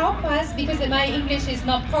gonna help us because my English is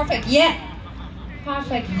not perfect yet. な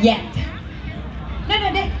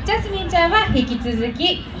のでジャスミンちゃんは引き続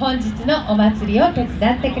き本日のお祭りを手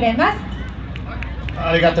伝ってくれます。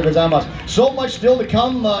Arigatou gozaimasu. So much still to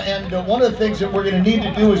come, and one of the things that we're going to need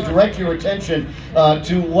to do is direct your attention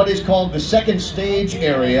to what is called the second stage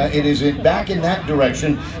area. It is back in that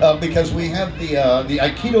direction because we have the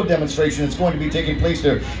Aikido demonstration that's going to be taking place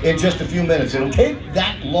there in just a few minutes. It'll take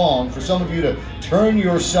that long for some of you to turn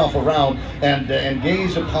yourself around and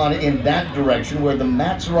gaze upon it in that direction where the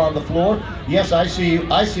mats are on the floor. Yes, I see you.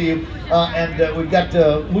 And we've got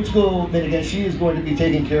Mutsuko Minigan. She is going to be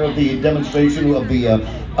taking care of the demonstration of the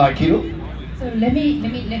Aikido. So let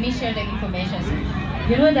me share the information.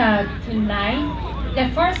 You know that tonight, the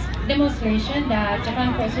first demonstration, the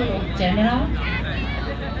Japan Consul of General.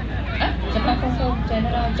 Japan Consul of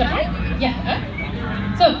General Japan? Yeah.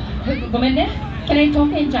 So, ごめんね. Can I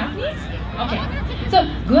talk in Japanese? Okay. So,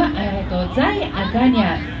 在アガニ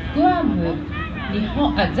ャ、グアム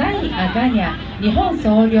在アガニャ日本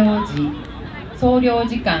総領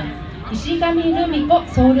事館石上留美子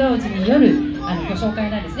総領事によるご紹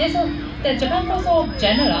介なんですね。So the Japan Consul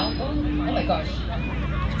General, oh my gosh.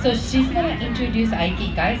 So she's gonna introduce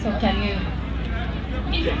Aikikai. So can you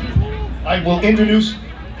introduce her? I will introduce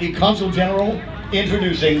the Consul General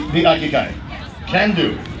introducing the Aikikai. Can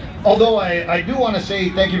do. Although I do want to say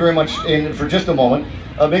thank you very much for just a moment.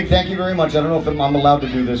 A big thank you very much. I don't know if I'm allowed to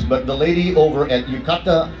do this, but the lady over at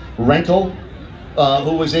Yukata Rental,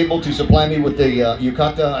 who was able to supply me with the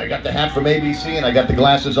yukata. I got the hat from ABC and I got the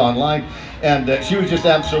glasses online, and she was just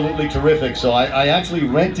absolutely terrific. So I actually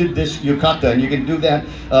rented this yukata, and you can do that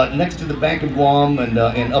next to the Bank of Guam and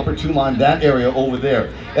in Upper Tumon, that area over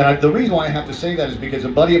there. And the reason why I have to say that is because a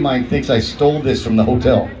buddy of mine thinks I stole this from the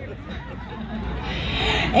hotel.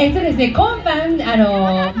 ですね、今晩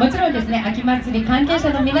もちろんですね、秋祭り関係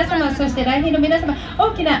者の皆様、そして来賓の皆様、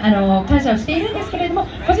大きな感謝をしているんですけれども、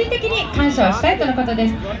個人的に感謝をしたいとのことで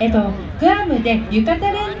す。グアムで浴衣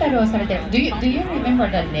レンタルをされている。Do you remember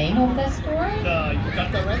the name of the store?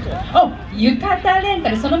 浴衣レン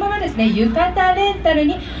タル、そのままですね、浴衣レンタル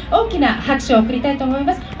に大きな拍手を送りたいと思い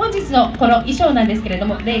ます。本日のこの衣装なんですけれど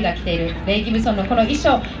も、レイが着ているレイ・ギブソンのこの衣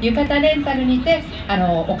装、浴衣レンタルにて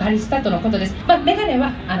お借りしたとのことです。メガネ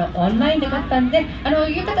はオンラインで買ったんで、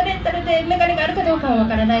浴衣レンタルでメガネがあるかどうかはわ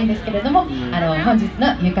からないんですけれども、本日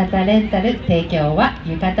の浴衣レンタル提供は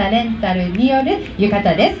浴衣レンタルによる浴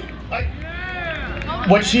衣です。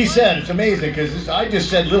What she said, it's amazing because I just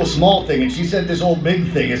said little small thing, and she said this whole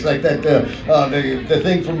big thing. It's like that the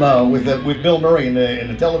thing from with Bill Murray in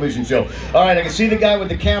the television show. All right, I can see the guy with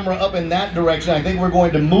the camera up in that direction. I think we're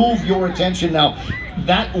going to move your attention now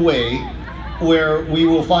that way, where we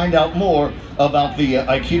will find out more about the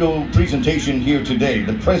Aikido presentation here today.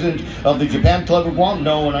 The president of the Japan Club of Guam.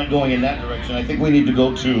 No, we're not going in that direction. I think we need to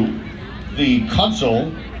go to the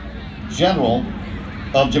Consul General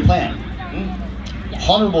of Japan.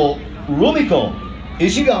 Honorable Rumiko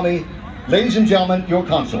Ishigami, ladies and gentlemen, your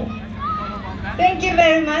consul. Thank you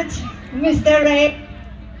very much, Mr. Ray.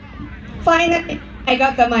 Finally, I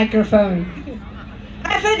got the microphone.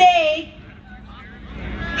 Half a day.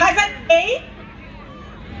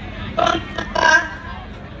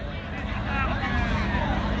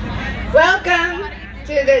 Welcome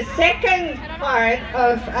to the second part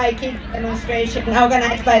of Aikido demonstration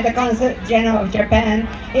organized by the Consul General of Japan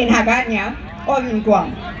in Haganya, or in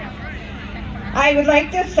Guam. I would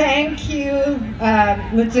like to thank you,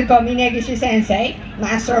 Mutsuko Minegishi Sensei,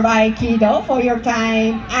 Master of Aikido, for your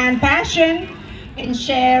time and passion in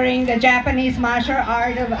sharing the Japanese martial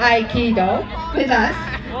art of Aikido with us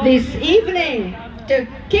this evening to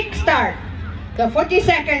kickstart the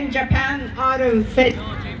 42nd Japan Autumn Festival.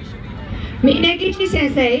 Minegishi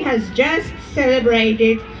Sensei has just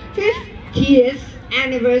celebrated 50th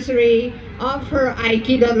anniversary of her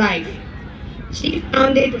Aikido life. She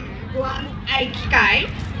founded Guam Aikikai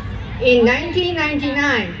in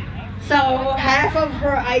 1999, so half of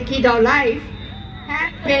her Aikido life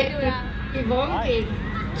has been devoted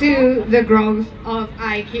to the growth of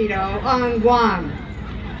Aikido on Guam.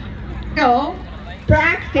 So,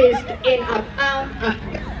 practiced in about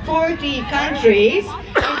 40 countries, is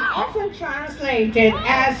often translated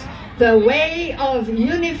as the way of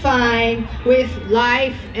unifying with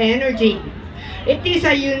life energy. It is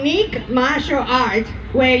a unique martial art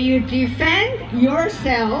where you defend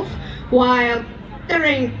yourself while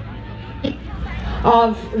countering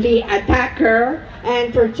of the attacker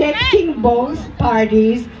and protecting both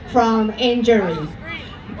parties from injury.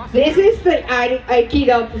 This is the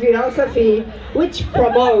Aikido philosophy which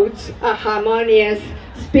promotes a harmonious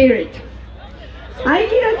spirit.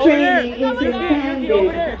 Aikido training is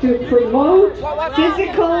intended to promote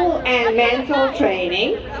physical and mental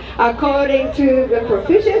training according to the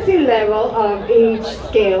proficiency level of each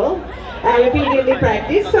skill and repeatedly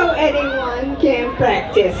practice so anyone can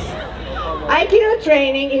practice. Aikido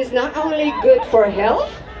training is not only good for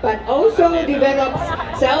health but also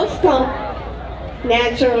develops self-confidence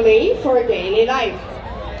naturally for daily life.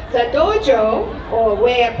 The dojo, or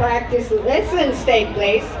where practice lessons take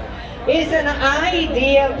place, is an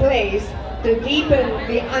ideal place to deepen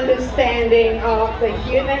the understanding of the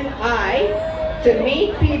human eye, to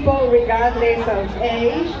meet people regardless of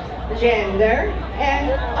age, gender,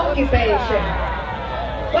 and occupation.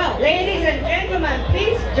 Well, ladies and gentlemen,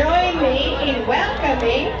 please join me in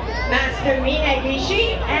welcoming Master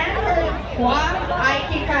Minagishi and her Guam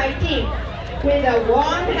Aikikai team with a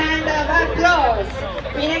warm hand of applause.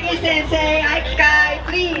 Minagi Sensei, Aikikai,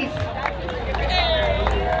 please.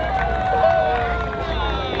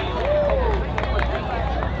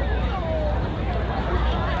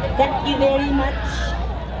 Thank you very much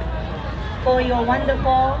for your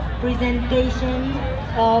wonderful presentation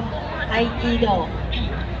of Aikido.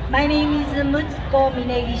 My name is Mutsuko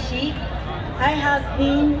Minegishi. I have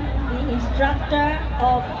been the instructor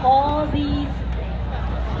of all these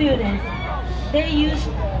students.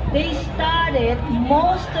 They started,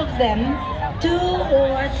 most of them, 2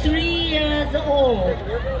 or 3 years old.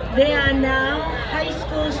 They are now high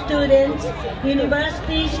school students,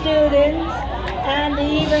 university students, and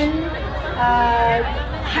even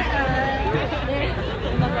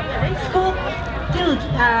school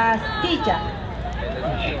teacher.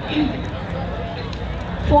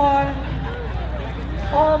 For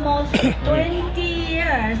almost 20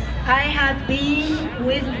 years, I have been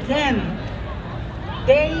with them.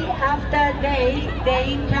 Day after day,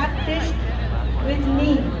 they practiced with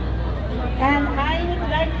me. And I would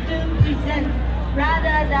like to present,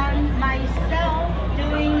 rather than myself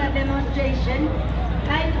doing a demonstration,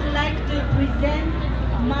 I would like to present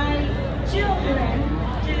my children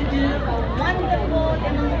to do a wonderful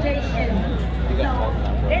demonstration. So,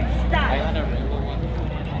 let's start.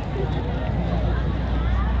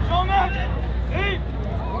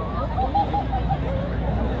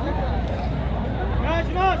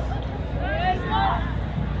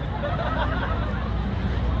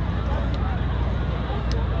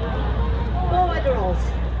 Forward rolls.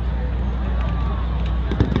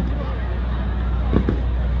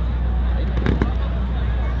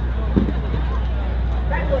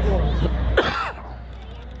 Backward rolls.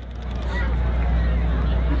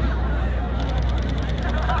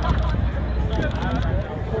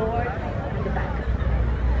 Forward.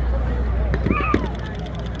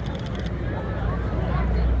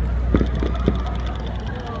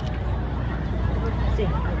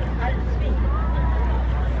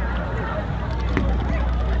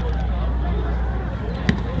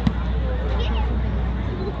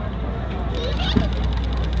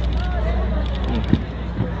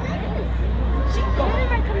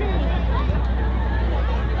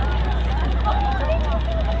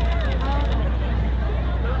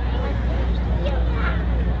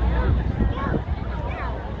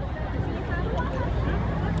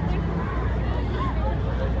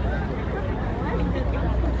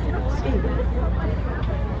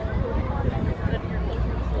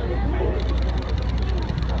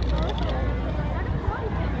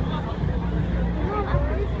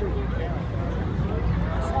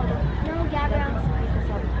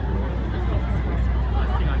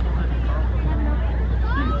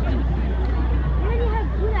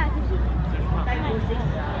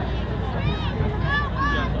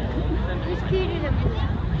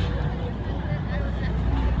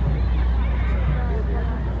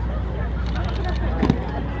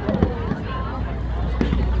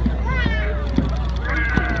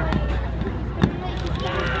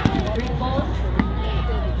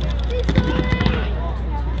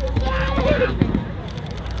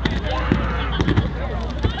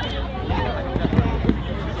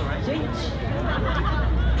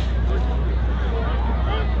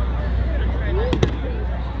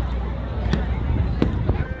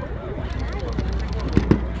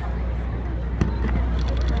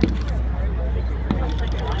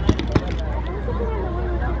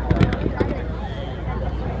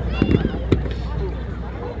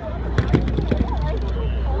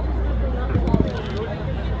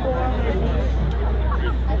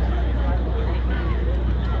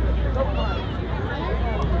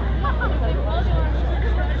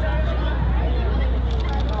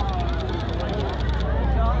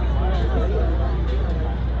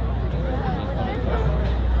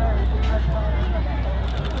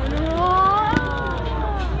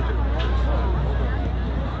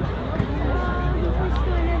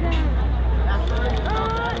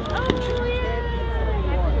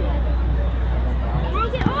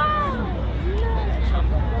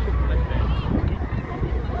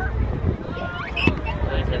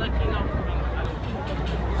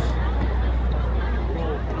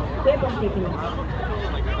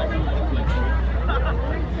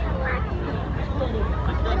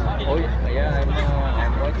 Oh yeah,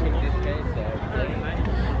 I'm watching this case.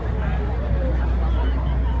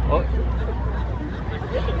 Oh.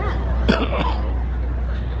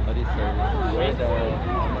 What is where the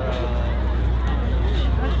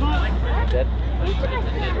that?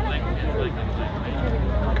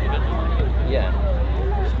 Yeah.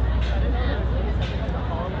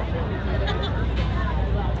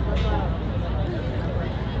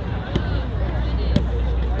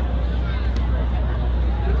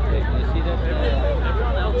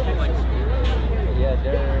 Yeah,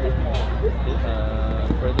 they're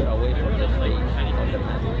further away from the stage on the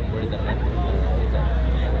mat, where the mat is at.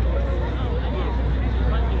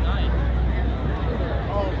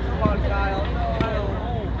 Oh, come on, Kyle.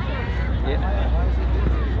 Yeah.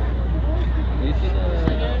 You see the...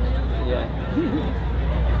 Yeah.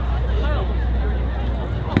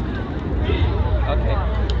 Okay.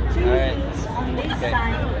 Alright. On this Okay.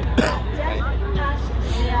 side, just past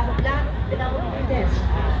their black belt desk.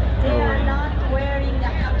 They are not wearing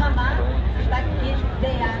a kapama, but if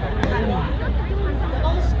they are coming.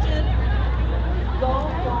 Those two go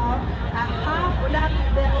for a half black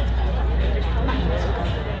belt match.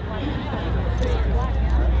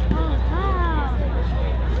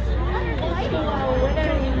 Those who are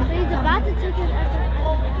wearing He's about to take it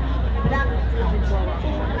black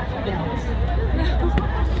belts.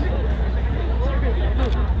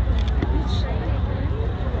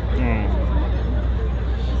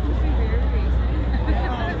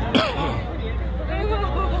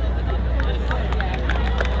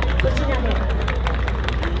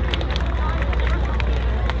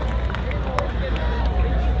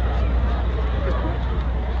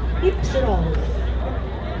 Hips rolls.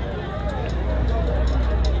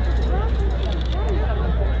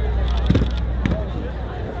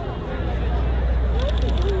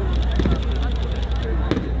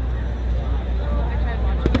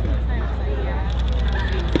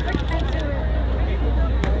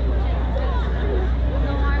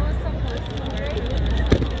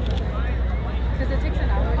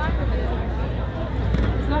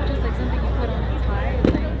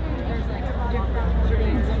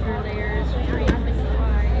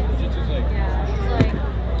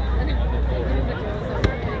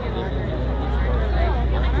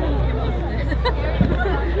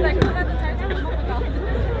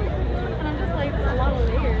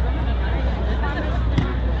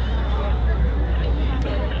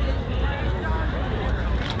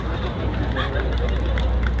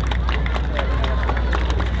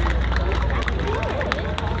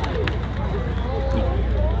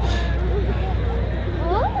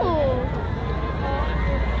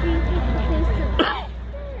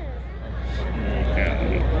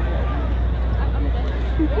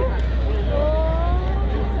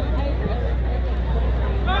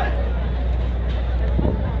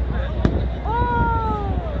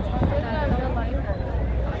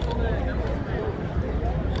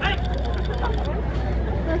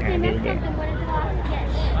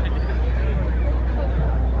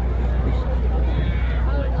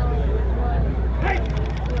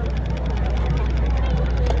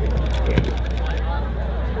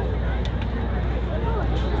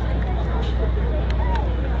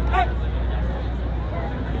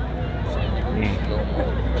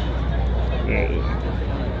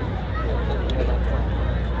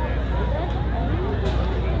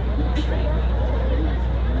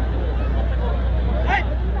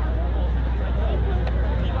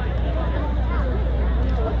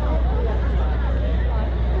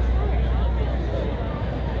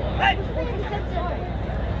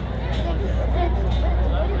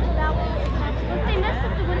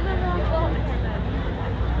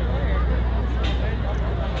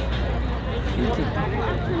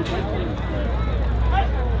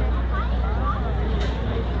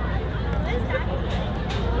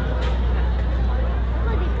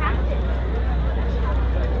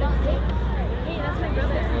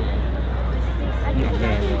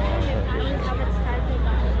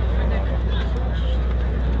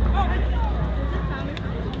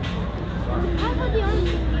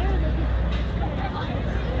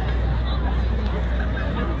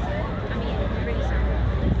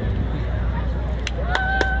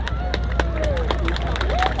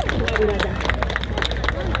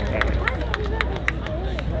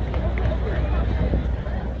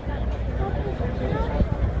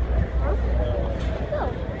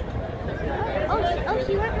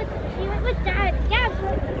 She went with Dad. Yeah.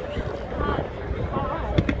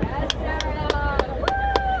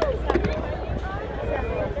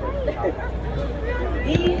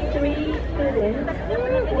 These three students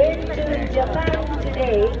went to Japan to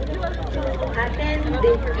today to attend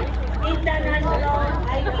the International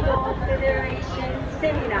Aikido Federation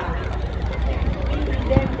seminar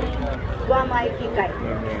representing Guam Aikikai.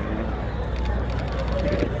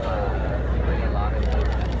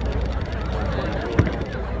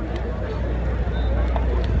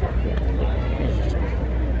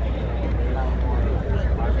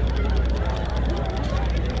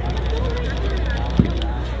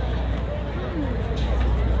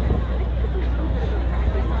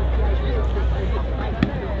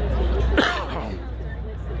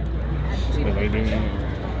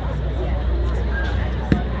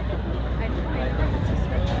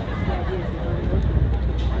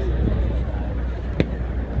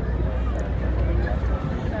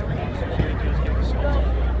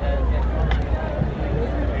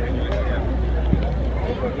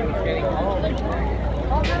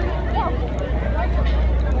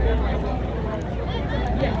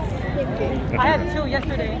 I had 2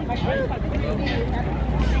 yesterday.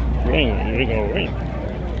 Rain, you're gonna rain.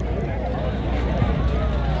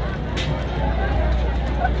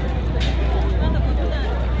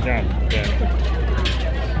 Yeah.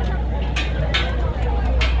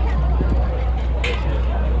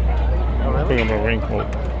 Put on a raincoat.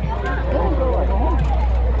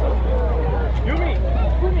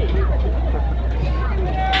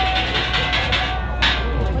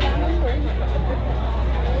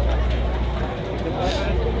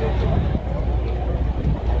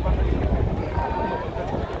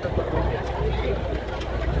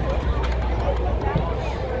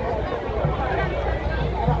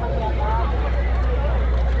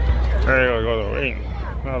 There you go, the rain.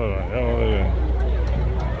 Out of that.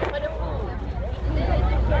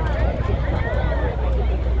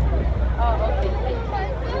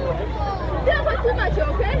 Don't put too much,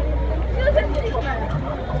 okay?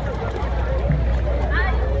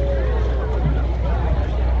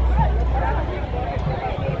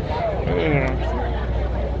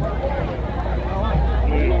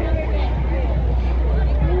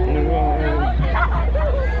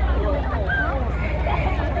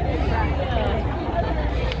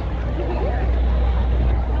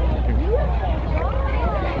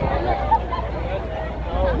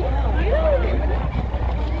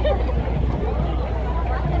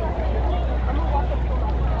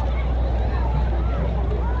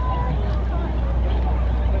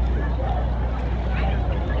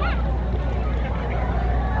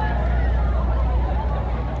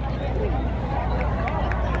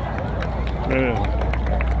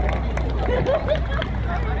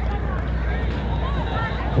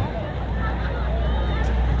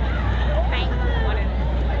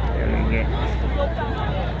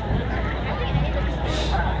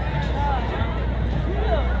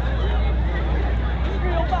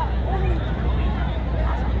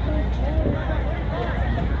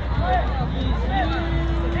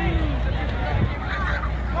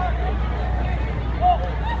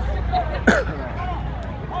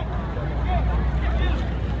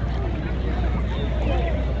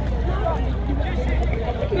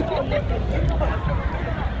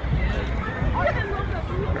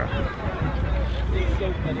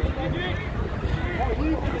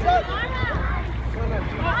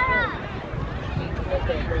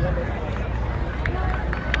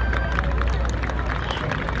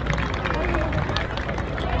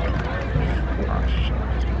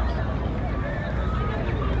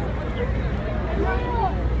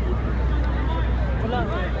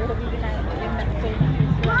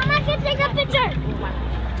 Mama can take a picture.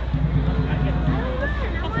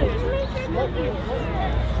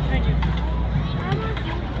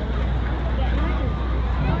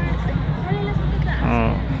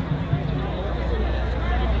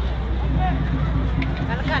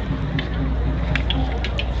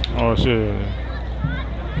 Oh shit.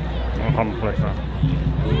 Complex, huh?